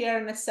Q&A here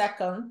in a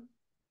second.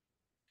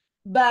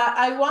 But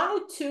I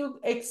wanted to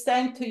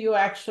extend to you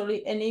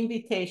actually an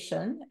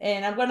invitation,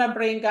 and I'm gonna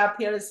bring up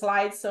here a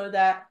slide so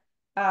that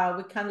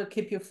we kind of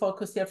keep you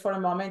focused here for a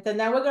moment, and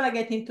then we're gonna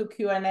get into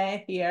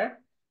Q&A here.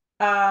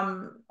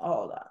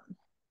 Hold on.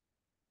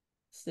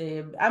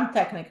 See, I'm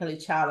technically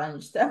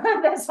challenged.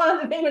 That's one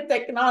of the things with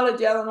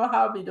technology. I don't know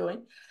how I'll be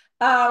doing.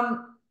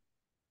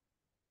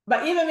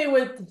 But even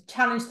with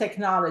challenge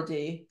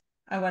technology,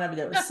 I'm going to be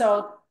doing.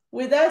 So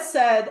with that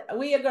said,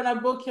 we are going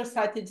to book your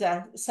strategy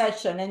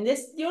session. And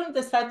during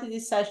the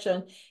strategy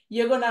session,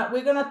 we're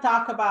going to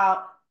talk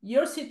about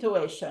your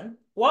situation,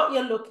 what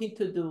you're looking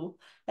to do,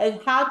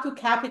 and how to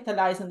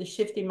capitalize on the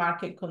shifting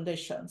market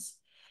conditions.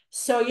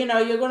 So,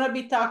 you're going to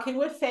be talking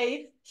with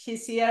Faith.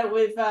 She's here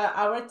with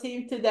our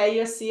team today.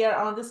 You see her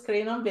on the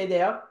screen on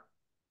video.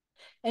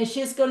 And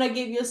she's going to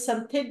give you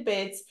some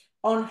tidbits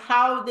on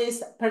how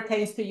this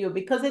pertains to you.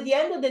 Because at the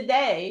end of the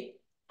day,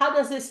 how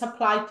does this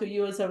apply to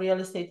you as a real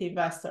estate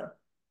investor,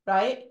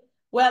 right?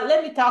 Well,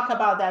 let me talk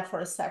about that for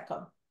a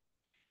second.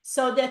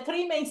 So there are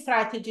three main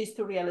strategies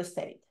to real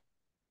estate,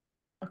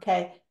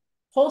 okay?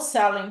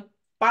 Wholesaling,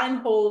 buy and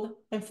hold,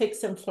 and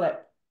fix and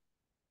flip.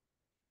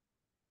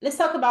 Let's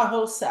talk about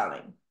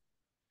wholesaling.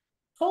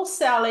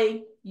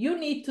 Wholesaling, you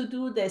need to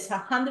do this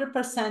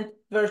 100%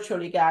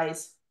 virtually,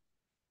 guys.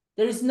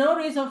 There is no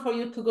reason for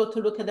you to go to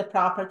look at the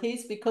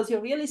properties, because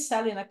you're really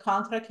selling a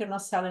contract, you're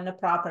not selling a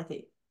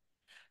property.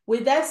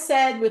 With that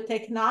said, with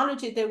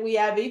technology that we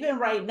have even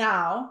right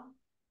now,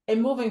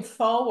 and moving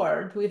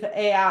forward with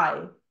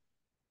AI,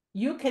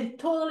 you can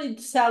totally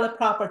sell a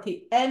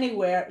property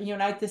anywhere in the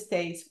United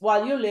States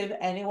while you live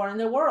anywhere in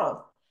the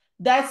world.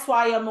 That's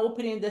why I'm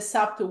opening this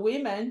up to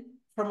women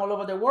from all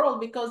over the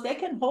world, because they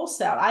can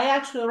wholesale. I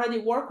actually already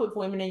work with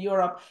women in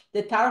Europe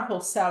that are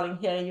wholesaling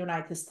here in the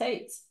United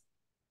States.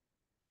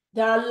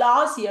 There are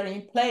laws here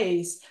in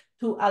place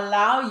to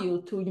allow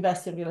you to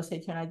invest in real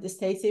estate in the United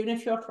States, even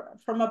if you're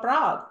from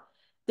abroad.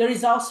 There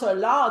is also a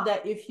law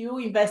that if you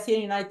invest in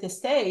the United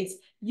States,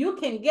 you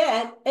can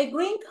get a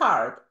green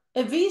card,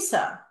 a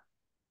visa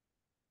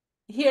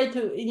here in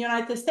the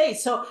United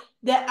States. So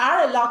there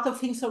are a lot of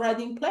things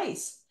already in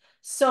place.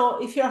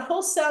 So if you're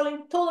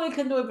wholesaling, totally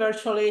can do it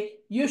virtually.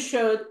 You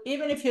should,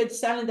 even if you're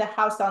selling the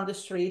house down the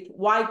street,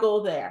 why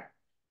go there,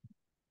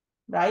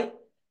 right?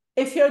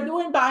 If you're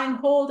doing buy and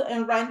hold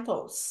and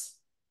rentals,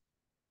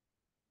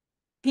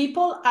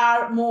 people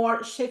are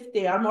more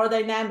shifty, are more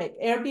dynamic.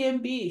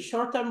 Airbnb,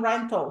 short-term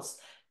rentals,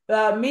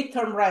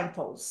 midterm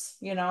rentals.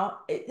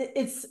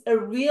 It's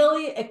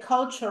really a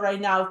culture right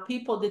now of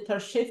people that are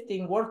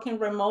shifting, working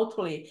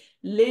remotely,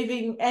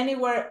 living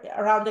anywhere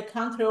around the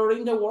country or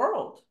in the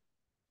world.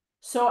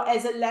 So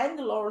as a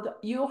landlord,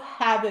 you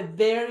have a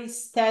very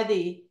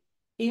steady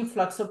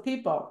influx of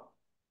people.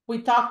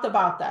 We talked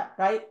about that,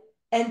 right?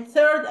 And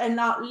third and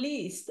not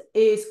least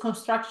is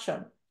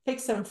construction,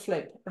 fix and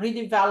flip,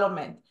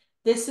 redevelopment.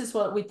 This is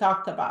what we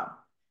talked about.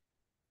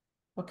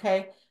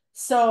 Okay.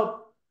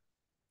 So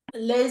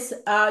Liz,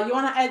 you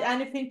want to add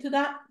anything to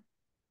that?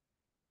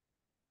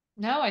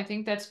 No, I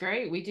think that's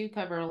great. We do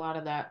cover a lot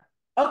of that.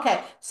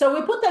 Okay, so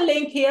we put a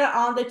link here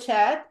on the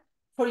chat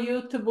for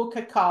you to book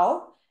a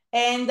call.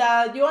 And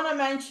do you want to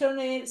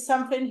mention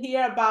something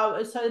here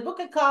about, so the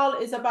book a call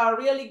is about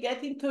really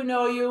getting to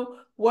know you,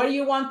 where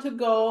you want to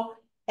go,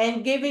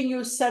 and giving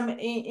you some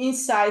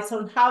insights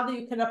on how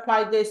you can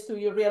apply this to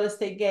your real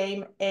estate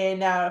game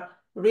and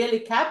really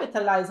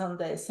capitalize on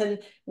this. And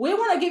we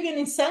want to give you an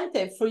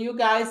incentive for you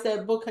guys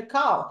that book a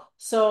call.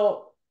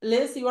 So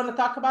Liz, you want to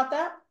talk about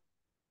that?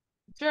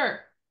 Sure.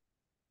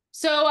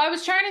 So I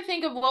was trying to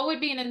think of what would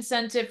be an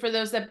incentive for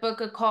those that book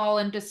a call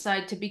and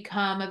decide to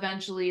become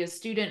eventually a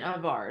student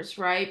of ours,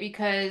 right?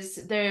 Because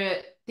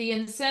the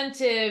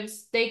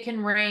incentives, they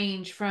can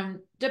range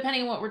from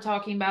depending on what we're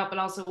talking about, but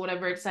also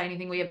whatever exciting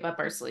thing we have up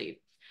our sleeve.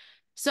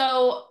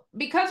 So,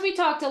 because we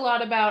talked a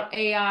lot about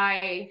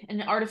AI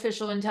and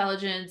artificial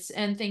intelligence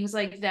and things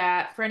like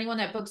that, for anyone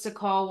that books a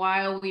call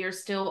while we are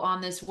still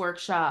on this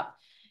workshop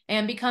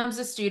and becomes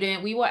a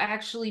student, we will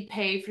actually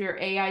pay for your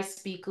AI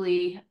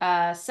Speakly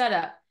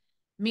setup,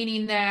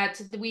 meaning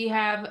that we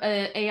have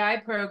an AI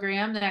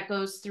program that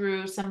goes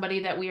through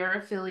somebody that we are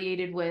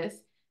affiliated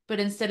with. But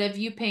instead of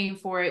you paying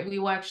for it, we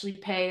will actually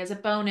pay as a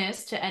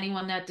bonus to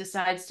anyone that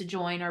decides to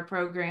join our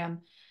program,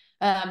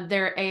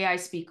 their AI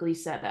Speakly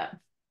setup.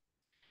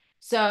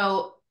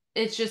 So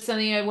it's just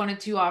something I wanted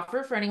to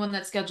offer for anyone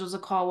that schedules a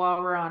call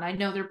while we're on. I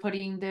know they're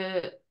putting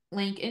the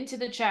link into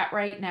the chat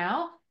right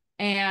now.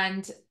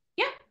 And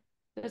yeah,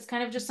 that's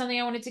kind of just something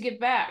I wanted to give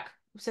back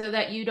so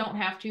that you don't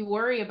have to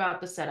worry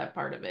about the setup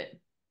part of it.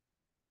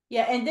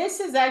 Yeah, and this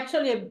is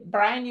actually a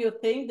brand new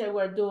thing that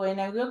we're doing,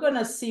 and we're going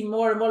to see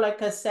more and more.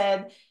 Like I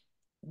said,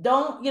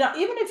 don't,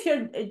 even if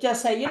you're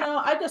just say,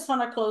 I just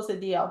want to close a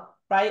deal,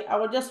 right? I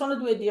would just want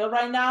to do a deal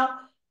right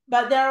now.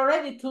 But there are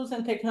already tools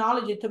and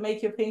technology to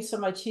make your things so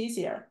much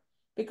easier.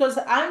 Because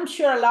I'm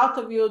sure a lot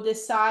of you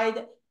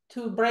decide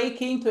to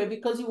break into it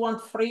because you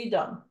want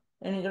freedom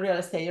in real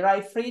estate,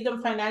 right? Freedom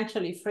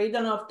financially,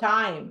 freedom of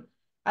time.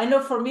 I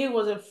know for me, it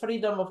was a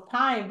freedom of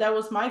time. That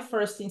was my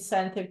first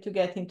incentive to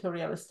get into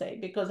real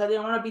estate because I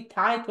didn't want to be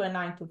tied to a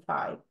 9 to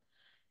 5.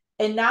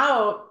 And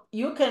now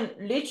you can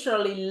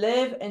literally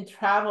live and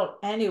travel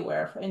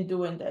anywhere in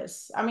doing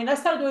this. I mean, I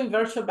started doing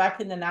virtual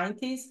back in the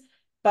 90s,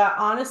 but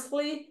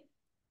honestly,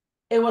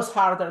 it was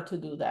harder to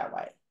do that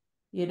way.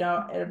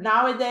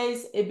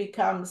 Nowadays it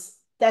becomes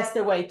that's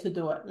the way to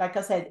do it. Like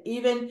I said,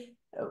 even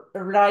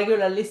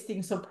regular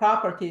listings of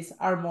properties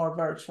are more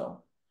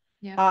virtual.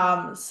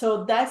 Yeah.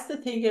 So that's the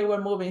thing that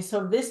we're moving.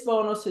 So this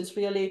bonus is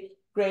really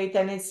great,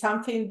 and it's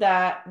something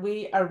that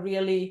we are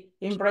really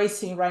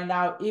embracing right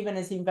now, even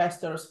as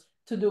investors,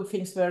 to do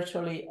things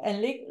virtually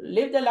and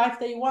live the life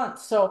that you want.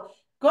 So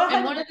go And ahead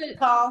and one of book a the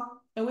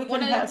call, and we can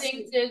one of the have.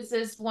 things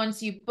is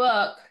once you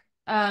book,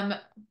 um,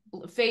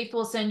 Faith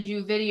will send you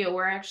a video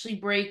where I actually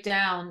break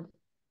down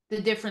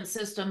the different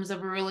systems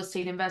of a real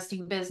estate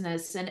investing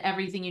business and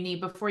everything you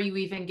need before you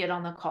even get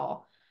on the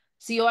call.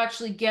 So you'll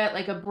actually get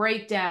like a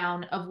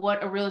breakdown of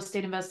what a real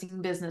estate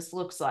investing business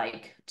looks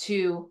like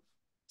to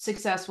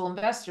successful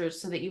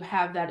investors so that you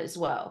have that as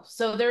well.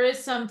 So there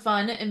is some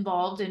fun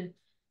involved in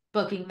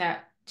booking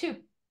that too.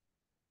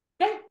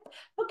 Okay.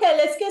 Okay,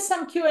 let's get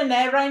some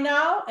Q&A right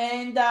now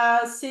and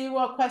see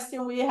what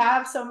question we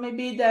have. So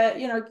maybe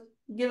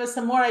give us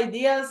some more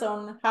ideas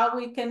on how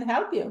we can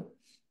help you.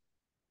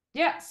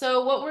 Yeah,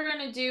 so what we're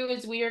going to do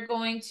is we are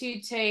going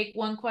to take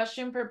one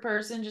question per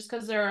person just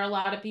because there are a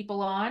lot of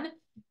people on.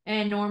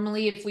 And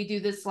normally, if we do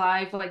this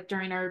live, like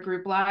during our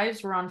group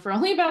lives, we're on for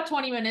only about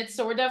 20 minutes.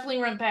 So we're definitely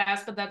run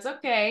past, but that's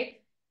okay.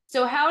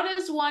 So, how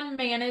does one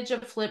manage a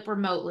flip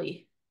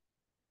remotely?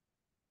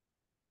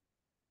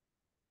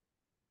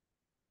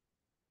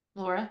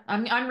 Laura,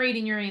 I'm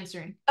reading, you're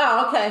answering.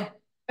 Oh, okay.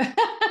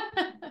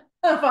 That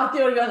I thought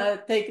you were gonna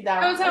take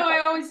that was one. how Okay.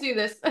 I always do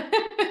this.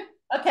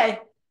 Okay.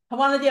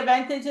 One of the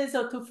advantages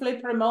of to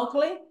flip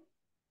remotely.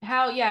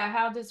 How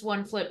does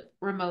one flip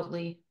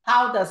remotely?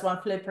 How does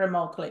one flip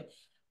remotely?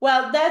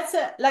 Well, that's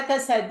like I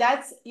said,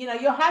 that's you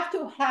have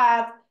to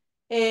have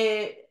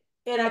a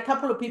a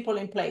couple of people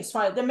in place,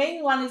 right? The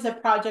main one is a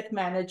project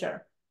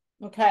manager.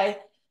 Okay.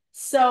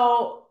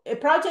 So a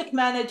project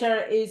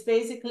manager is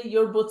basically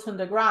your boots on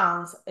the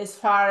ground as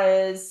far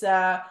as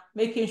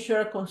making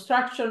sure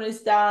construction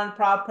is done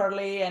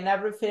properly and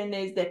everything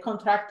is the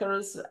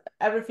contractors,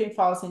 everything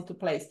falls into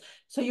place.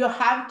 So you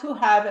have to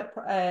have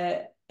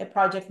a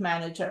project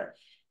manager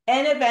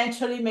and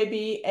eventually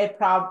maybe a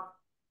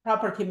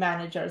property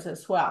managers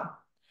as well.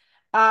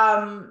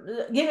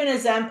 Give an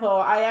example.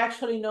 I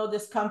actually know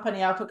this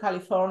company out of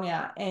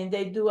California, and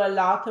they do a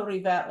lot of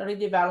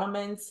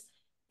redevelopments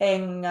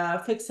and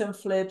fix and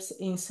flips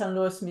in St.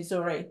 Louis,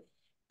 Missouri.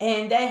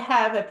 And they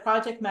have a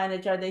project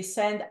manager they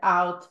send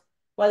out.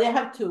 Well, they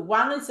have two.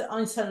 One is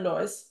on St.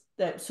 Louis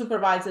that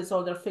supervises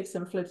all their fix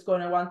and flips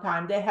going at one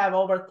time. They have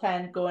over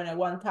 10 going at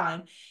one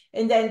time.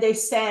 And then they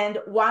send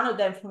one of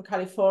them from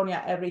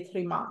California every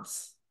 3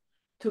 months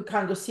to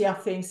kind of see how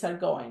things are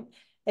going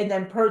and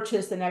then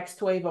purchase the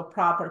next wave of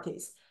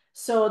properties.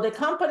 So the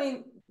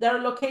company, they're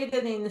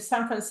located in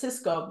San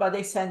Francisco, but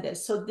they send it.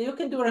 So you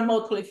can do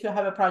remotely if you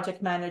have a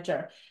project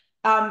manager.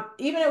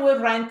 Even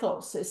with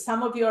rentals,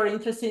 some of you are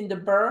interested in the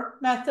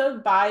BRRRR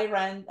method, buy,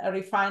 rent,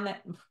 refine,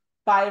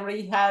 buy,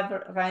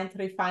 rehab, rent,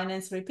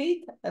 refinance,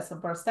 repeat. That's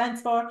what BRRRR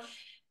stands for.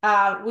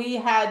 We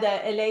had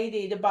a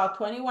lady that bought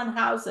 21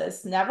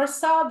 houses, never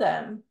saw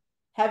them,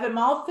 have them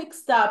all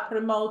fixed up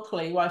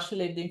remotely while she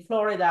lived in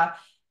Florida.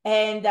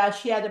 And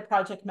she had a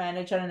project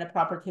manager and a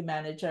property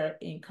manager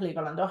in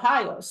Cleveland,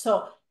 Ohio.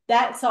 So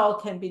that's all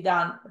can be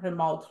done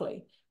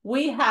remotely.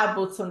 We have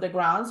boots on the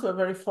ground. So we're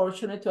very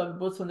fortunate to have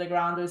boots on the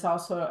ground. There's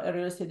also a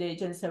real estate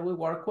agent that we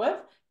work with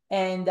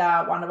and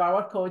one of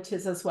our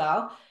coaches as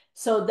well.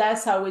 So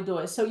that's how we do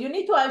it. So you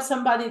need to have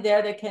somebody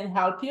there that can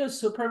help you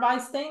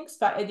supervise things.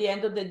 But at the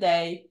end of the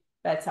day,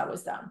 that's how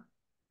it's done.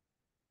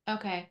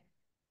 Okay.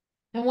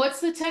 And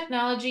what's the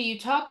technology you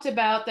talked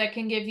about that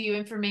can give you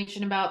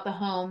information about the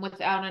home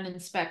without an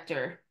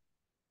inspector?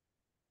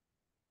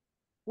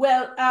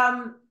 Well,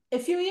 a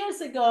few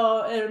years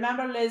ago,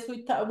 remember, Liz,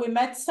 we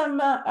met some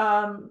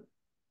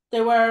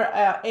there were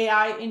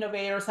AI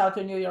innovators out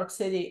in New York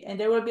City, and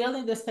they were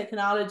building this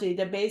technology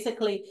that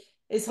basically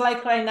is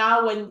like right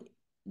now when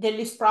they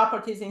list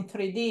properties in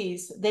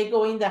 3Ds, they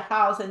go in the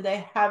house and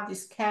they have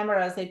these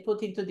cameras they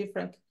put into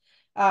different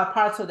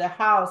parts of the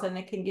house, and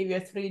it can give you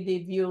a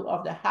 3D view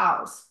of the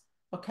house.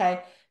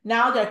 Okay.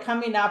 Now they're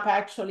coming up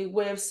actually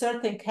with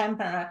certain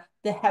camera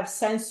that have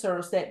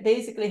sensors that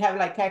basically have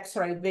like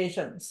X-ray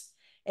visions,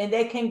 and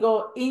they can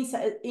go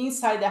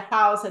inside the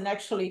house and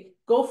actually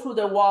go through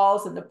the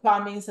walls and the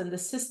plumbings and the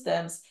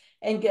systems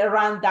and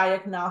run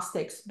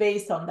diagnostics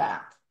based on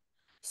that.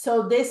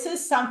 So this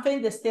is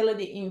something that's still in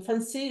the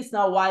infancy. It's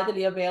not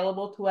widely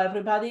available to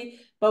everybody,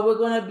 but we're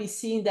going to be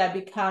seeing that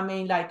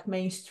becoming like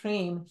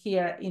mainstream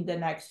here in the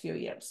next few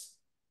years.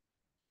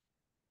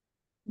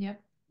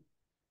 Yep.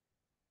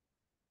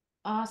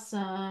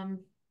 Awesome.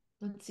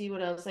 Let's see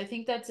what else. I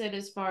think that's it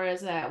as far as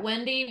that.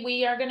 Wendy,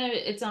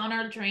 it's on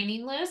our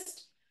training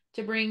list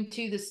to bring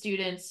to the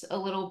students a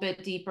little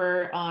bit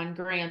deeper on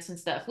grants and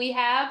stuff. We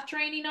have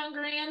training on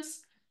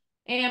grants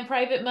and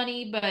private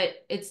money, but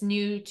it's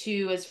new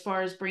to as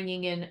far as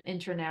bringing in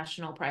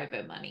international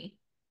private money.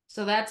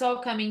 So that's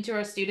all coming to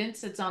our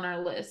students. It's on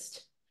our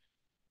list.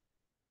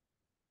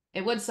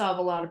 It would solve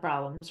a lot of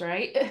problems,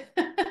 right?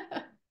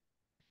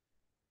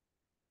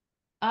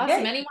 Awesome.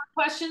 Okay. Any more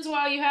questions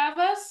while you have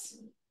us?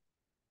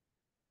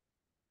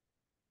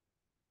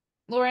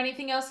 Laura,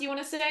 anything else you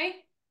want to say?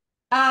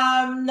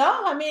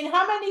 No, I mean,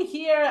 how many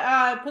here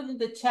put in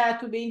the chat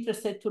to be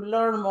interested to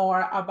learn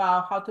more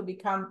about how to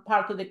become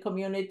part of the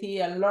community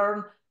and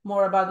learn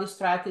more about these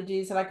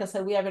strategies? Like I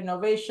said, we have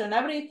innovation.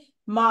 Every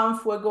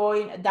month we're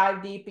going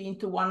dive deep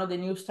into one of the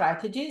new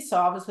strategies. So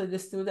obviously the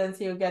students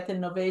here get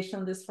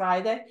innovation this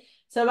Friday.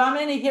 So how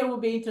many here will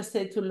be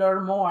interested to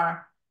learn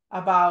more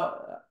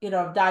about,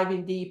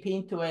 diving deep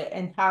into it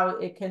and how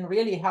it can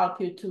really help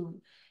you to,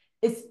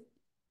 it's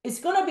it's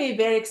going to be a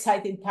very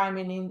exciting time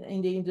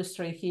in the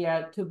industry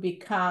here to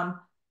become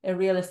a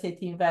real estate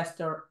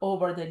investor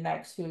over the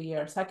next few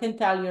years. I can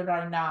tell you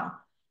right now,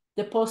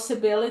 the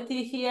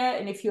possibility here,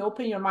 and if you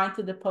open your mind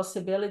to the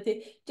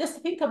possibility,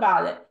 just think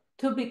about it,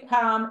 to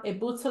become a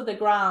boots on the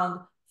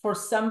ground for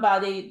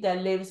somebody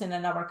that lives in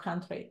another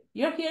country.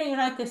 You're here in the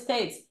United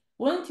States.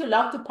 Wouldn't you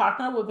love to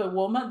partner with a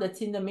woman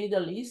that's in the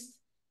Middle East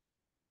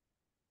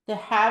that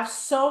have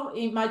so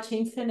much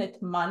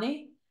infinite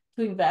money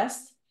to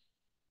invest?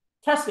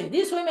 Trust me,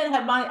 these women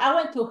have money. I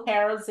went to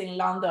Harrods in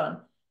London,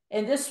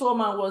 and this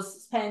woman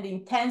was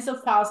spending tens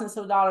of thousands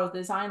of dollars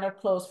designer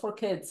clothes for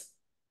kids.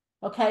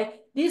 Okay,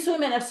 these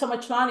women have so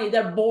much money,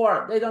 they're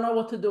bored, they don't know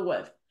what to do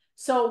with.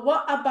 So,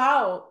 what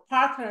about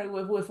partnering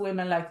with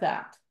women like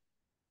that?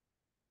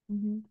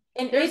 Mhm.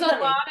 In There's a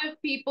Italy, lot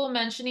of people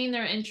mentioning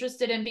they're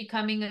interested in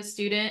becoming a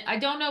student. I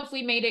don't know if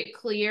we made it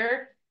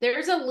clear.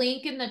 There's a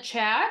link in the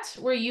chat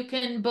where you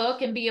can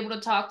book and be able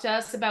to talk to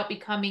us about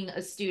becoming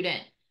a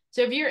student.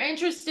 So if you're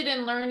interested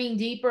in learning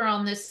deeper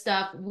on this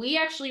stuff, we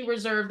actually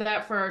reserve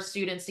that for our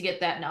students to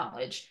get that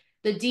knowledge.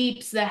 The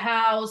deeps, the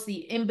hows,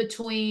 the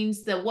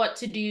in-betweens, the what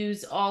to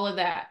do's, all of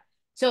that.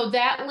 So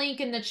that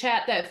link in the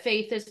chat that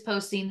Faith is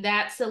posting,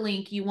 that's the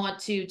link you want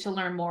to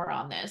learn more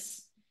on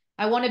this.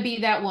 I want to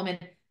be that woman.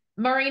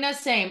 Marina,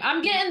 same.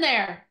 I'm getting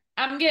there.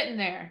 I'm getting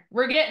there.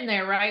 We're getting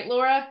there, right,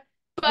 Laura?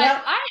 But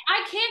yep.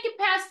 I can't get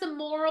past the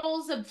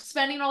morals of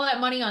spending all that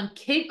money on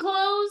kid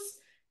clothes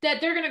that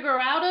they're gonna grow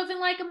out of in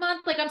like a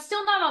month. Like I'm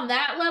still not on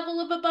that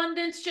level of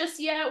abundance just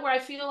yet where I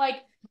feel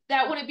like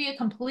that wouldn't be a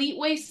complete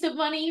waste of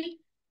money.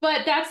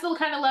 But that's the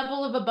kind of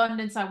level of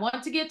abundance I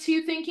want to get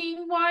to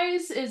thinking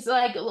wise is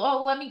like,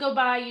 oh, let me go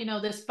buy,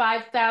 this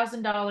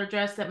 $5,000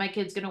 dress that my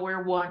kid's gonna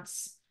wear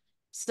once.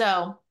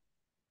 So,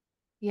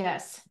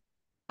 yes.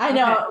 I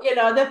Okay.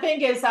 know, the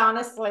thing is,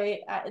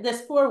 honestly,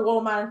 this poor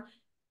woman,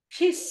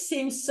 she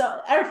seems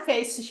so, her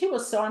face, she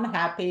was so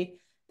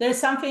unhappy. There's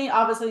something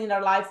obviously in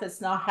her life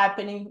that's not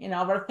happening in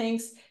other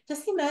things.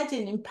 Just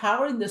imagine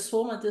empowering this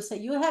woman to say,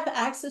 you have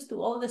access to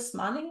all this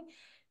money,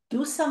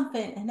 do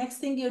something. And next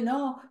thing you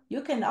know,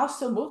 you can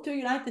also move to the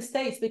United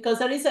States because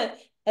there is a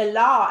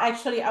law.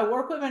 Actually, I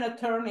work with an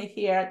attorney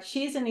here.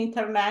 She's an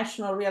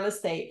international real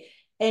estate.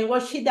 And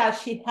what she does,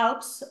 she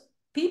helps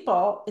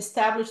people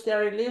establish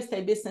their real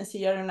estate business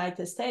here in the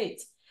United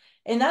States.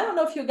 And I don't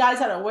know if you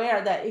guys are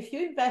aware that if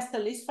you invest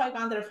at least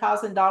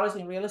 $500,000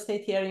 in real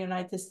estate here in the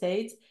United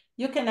States,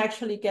 you can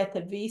actually get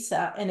a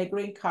visa and a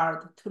green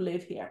card to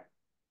live here.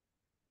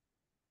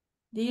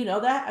 Do you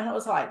know that? And I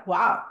was like,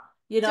 wow.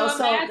 So So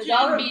the imagine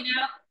government,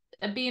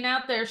 being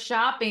out there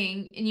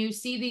shopping and you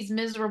see these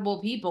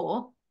miserable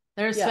people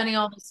that are yeah, spending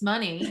all this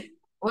money,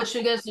 which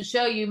goes to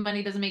show you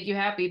money doesn't make you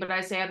happy. But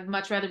I say I'd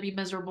much rather be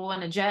miserable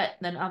in a jet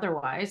than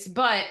otherwise.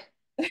 But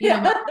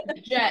yeah, money in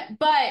a jet.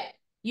 But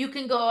you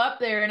can go up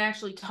there and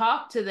actually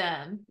talk to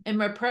them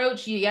and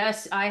approach you.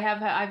 Yes, I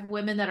have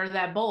women that are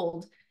that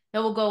bold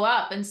that will go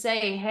up and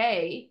say,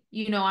 "Hey,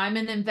 I'm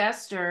an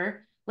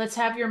investor. Let's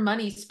have your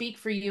money speak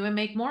for you and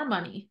make more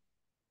money."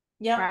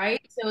 yeah, Right?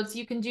 So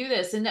you can do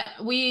this. And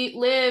we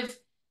live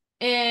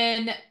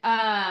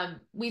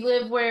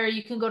where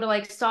you can go to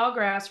like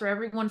Sawgrass where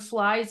everyone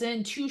flies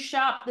in to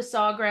shop the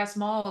Sawgrass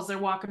malls. They're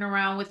walking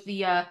around with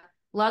the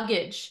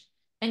luggage.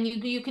 And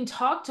you can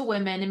talk to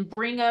women and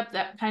bring up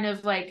that kind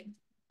of like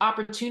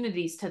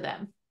opportunities to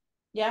them.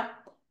 yeah.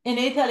 In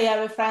Italy, I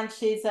have a friend.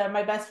 She's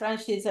my best friend.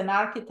 She's an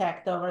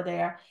architect over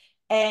there,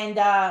 and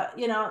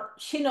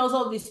she knows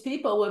all these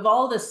people with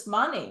all this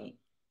money.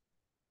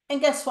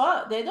 And guess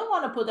what? They don't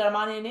want to put their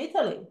money in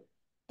Italy.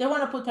 They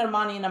want to put their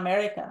money in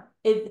America.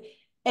 And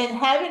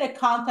having a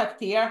contact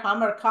here,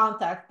 Hammer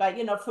contact, but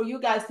for you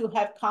guys to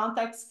have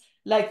contacts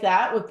like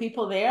that with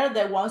people there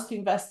that wants to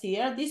invest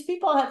here, these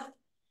people have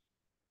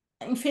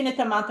infinite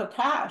amount of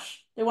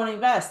cash they want to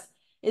invest.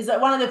 Is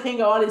that one of the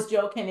things I always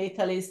joke in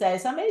Italy is that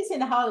it's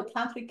amazing how the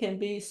country can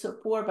be so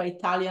poor, but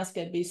Italians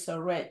can be so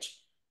rich.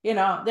 They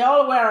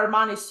all wear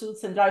Armani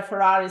suits and drive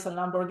Ferraris and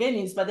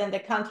Lamborghinis, but then the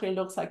country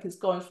looks like it's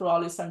going through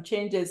all these some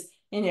changes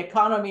in the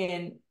economy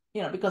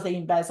and because they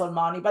embezzle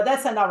money. But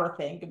that's another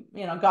thing,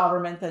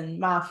 government and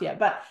mafia.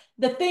 But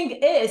the thing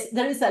is,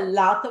 there is a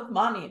lot of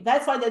money.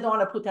 That's why they don't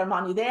want to put their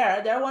money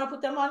there. They want to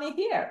put their money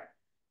here.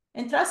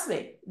 And trust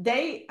me,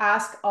 they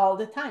ask all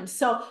the time.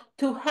 So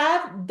to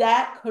have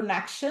that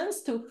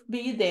connections, to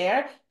be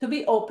there, to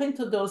be open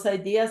to those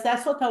ideas,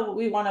 that's what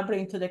we want to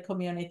bring to the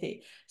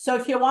community. So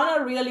if you want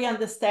to really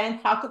understand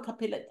how to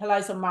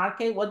capitalize a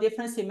market, what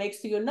difference it makes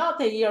to you,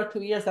 not a year or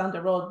 2 years down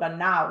the road, but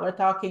now, we're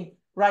talking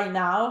right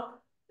now,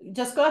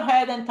 just go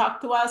ahead and talk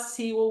to us,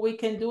 see what we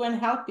can do and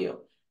help you,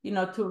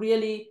 to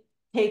really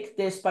take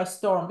this by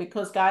storm.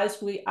 Because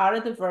guys, we are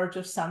at the verge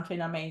of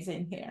something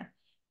amazing here.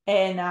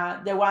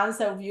 And the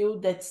ones of you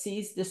that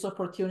sees this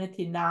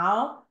opportunity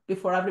now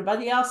before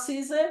everybody else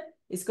sees it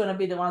is going to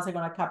be the ones that are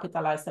going to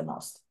capitalize the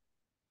most.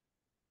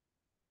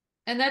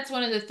 And that's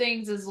one of the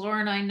things is Laura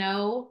and I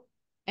know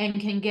and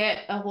can get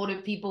a hold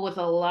of people with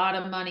a lot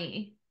of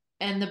money.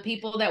 And the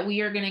people that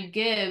we are going to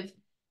give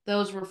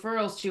those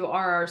referrals to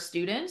are our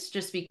students,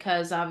 just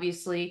because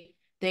obviously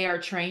they are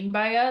trained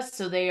by us.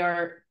 So they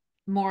are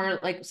more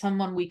like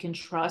someone we can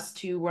trust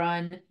to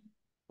run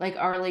like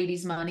Our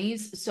Lady's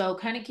monies. So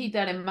kind of keep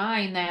that in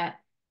mind that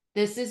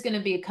this is going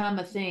to become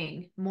a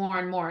thing more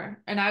and more.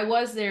 And I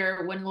was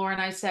there when Laura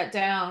and I sat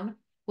down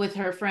with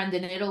her friend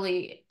in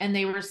Italy, and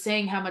they were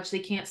saying how much they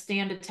can't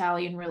stand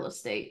Italian real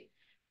estate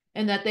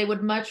and that they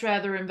would much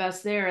rather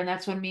invest there. And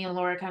that's when me and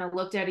Laura kind of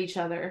looked at each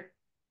other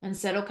and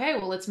said, okay,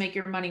 well, let's make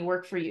your money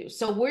work for you.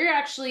 So we're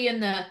actually in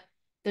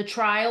the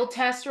trial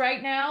test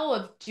right now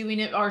of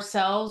doing it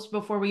ourselves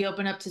before we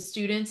open up to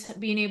students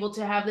being able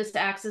to have this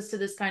access to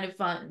this kind of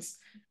funds.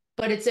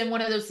 But it's in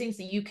one of those things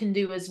that you can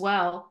do as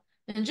well.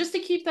 And just to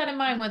keep that in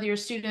mind, whether you're a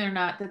student or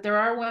not, that there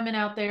are women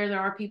out there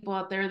are people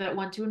out there that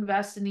want to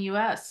invest in the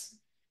US.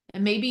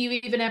 And maybe you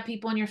even have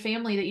people in your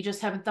family that you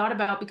just haven't thought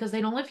about because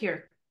they don't live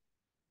here.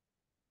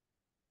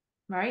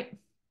 Right?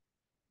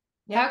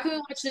 How Yeah. can we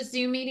watch this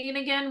Zoom meeting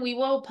again? We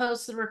will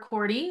post the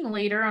recording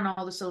later on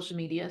all the social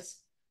medias.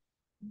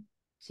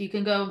 So you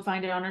can go and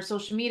find it on our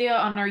social media.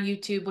 On our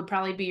YouTube would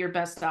probably be your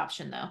best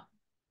option though.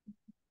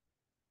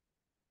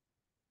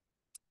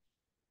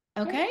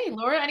 Okay. Okay,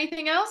 Laura,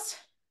 anything else?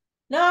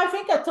 No, I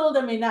think I told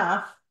them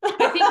enough. I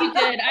think you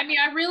did. I mean,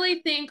 I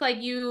really think like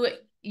you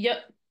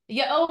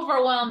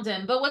overwhelmed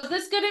him. But was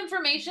this good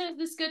information? Is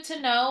this good to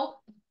know?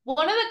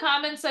 One of the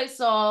comments I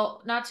saw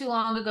not too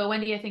long ago,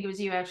 Wendy, I think it was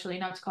you actually,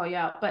 not to call you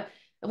out, but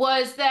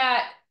was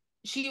that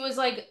she was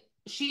like,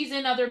 she's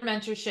in other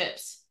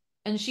mentorships.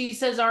 And she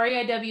says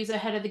REIW is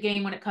ahead of the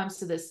game when it comes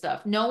to this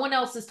stuff. No one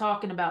else is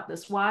talking about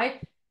this. Why?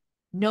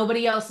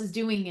 Nobody else is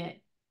doing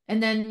it.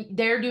 And then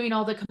they're doing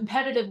all the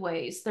competitive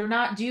ways. They're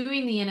not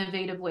doing the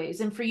innovative ways.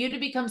 And for you to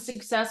become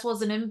successful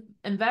as an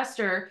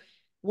investor,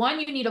 one,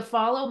 you need to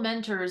follow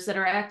mentors that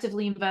are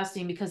actively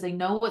investing because they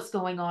know what's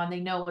going on, they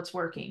know what's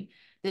working.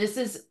 This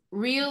is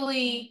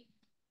really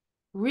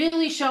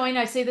showing,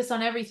 I say this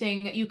on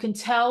everything, you can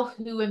tell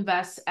who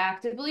invests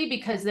actively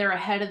because they're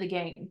ahead of the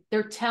game.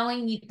 They're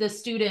telling the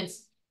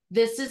students,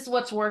 this is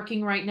what's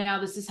working right now.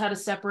 This is how to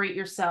separate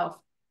yourself.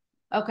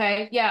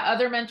 Okay. Yeah.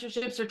 Other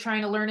mentorships are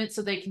trying to learn it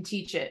so they can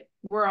teach it.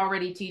 We're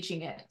already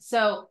teaching it.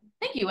 So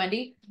thank you,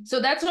 Wendy. So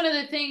that's one of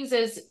the things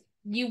is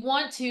you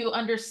want to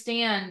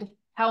understand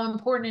how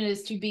important it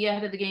is to be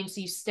ahead of the game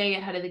so you stay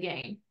ahead of the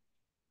game.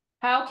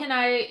 How can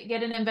I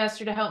get an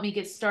investor to help me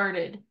get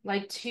started?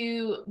 Like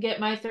to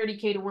get my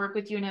 30K to work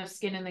with you and have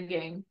skin in the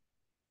game.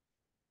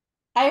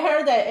 I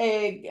heard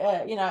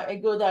a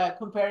good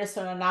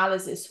comparison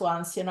analysis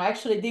once.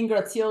 Actually, Dean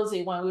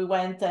Graziosi, when we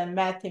went and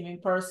met him in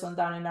person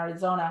down in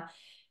Arizona,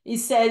 he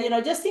said,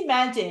 just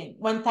imagine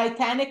when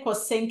Titanic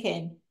was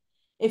sinking,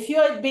 if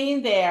you had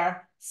been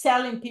there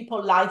selling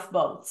people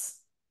lifeboats.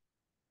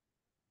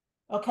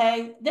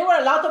 Okay, there were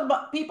a lot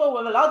of people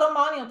with a lot of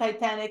money on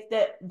Titanic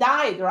that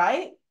died,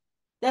 right?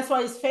 That's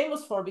what it's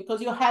famous for,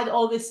 because you had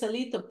all this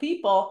elite of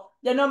people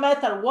that no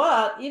matter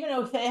what, even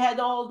if they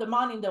had all the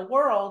money in the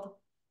world,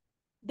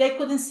 they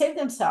couldn't save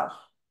themselves.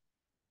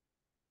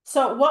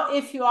 So what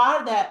if you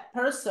are that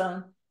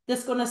person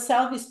that's going to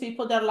sell these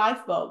people their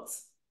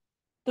lifeboats?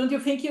 Don't you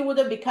think you would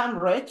have become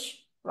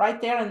rich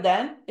right there and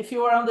then if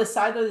you were on the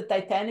side of the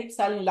Titanic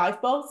selling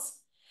lifeboats?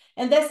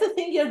 And that's the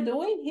thing you're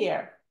doing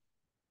here.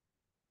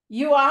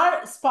 You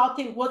are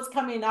spotting what's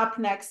coming up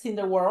next in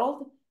the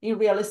world in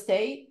real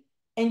estate,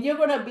 and you're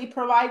going to be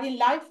providing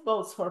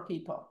lifeboats for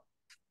people.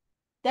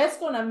 That's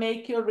going to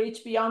make you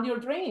rich beyond your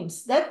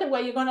dreams. That's the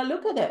way you're going to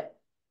look at it.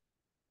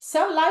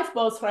 Sell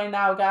lifeboats right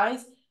now,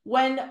 guys.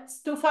 When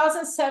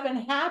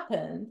 2007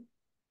 happened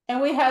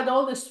and we had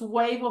all this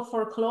wave of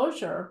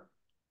foreclosure,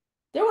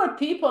 there were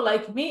people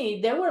like me,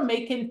 they were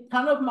making a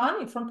ton of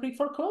money from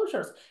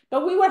pre-foreclosures,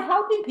 but we were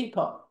helping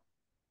people.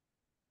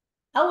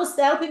 I was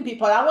helping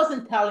people. I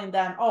wasn't telling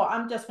them, oh,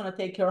 I'm just going to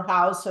take your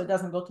house so it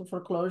doesn't go to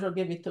foreclosure,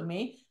 give it to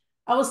me.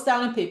 I was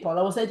telling people,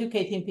 I was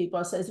educating people.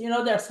 I says,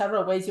 there are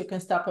several ways you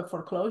can stop a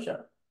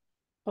foreclosure.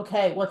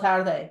 Okay, what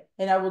are they?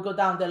 And I would go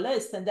down the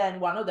list. And then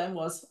one of them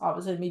was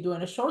obviously me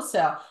doing a short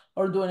sale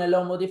or doing a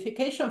loan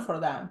modification for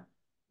them.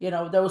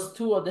 There was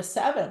 2 of the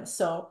 7.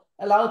 So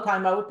a lot of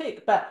time I would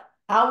pick, but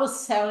I was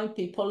selling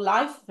people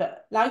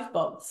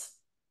lifeboats.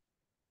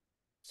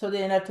 So they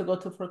didn't have to go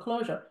to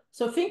foreclosure.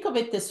 So think of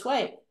it this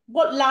way.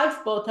 What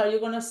lifeboat are you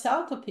going to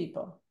sell to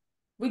people?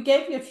 We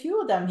gave you a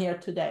few of them here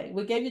today.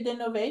 We gave you the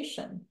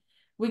innovation.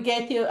 We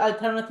gave you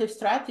alternative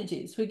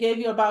strategies. We gave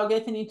you about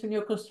getting into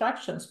new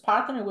constructions,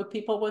 partnering with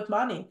people with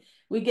money.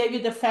 We gave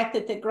you the fact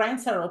that the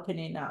grants are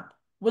opening up.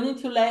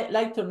 Wouldn't you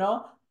like to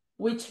know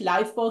which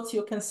lifeboats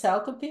you can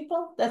sell to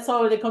people? That's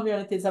all the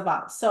community is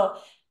about. So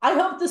I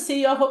hope to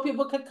see you. I hope you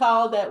book a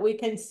call that we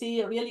can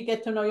see, really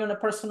get to know you on a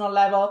personal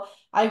level.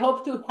 I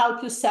hope to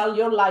help you sell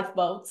your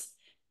lifeboats.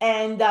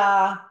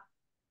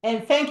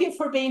 And thank you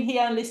for being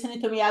here and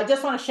listening to me. I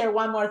just want to share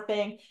one more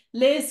thing.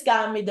 Liz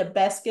got me the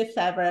best gift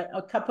ever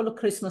a couple of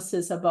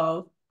Christmases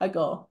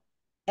ago,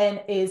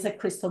 and it's a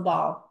crystal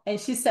ball. And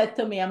she said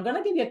to me, I'm going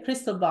to give you a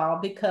crystal ball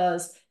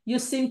because you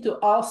seem to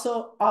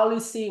also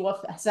always see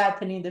what's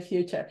happening in the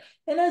future.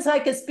 And it's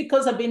like, it's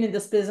because I've been in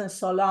this business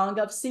so long.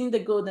 I've seen the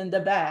good and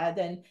the bad,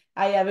 and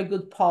I have a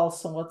good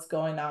pulse on what's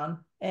going on.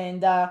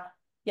 And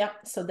yeah,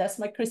 so that's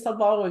my crystal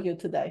ball with you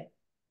today.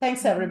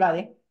 Thanks,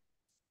 everybody.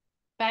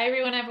 Bye,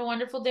 everyone. Have a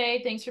wonderful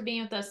day. Thanks for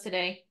being with us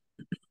today.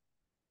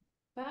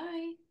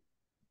 Bye.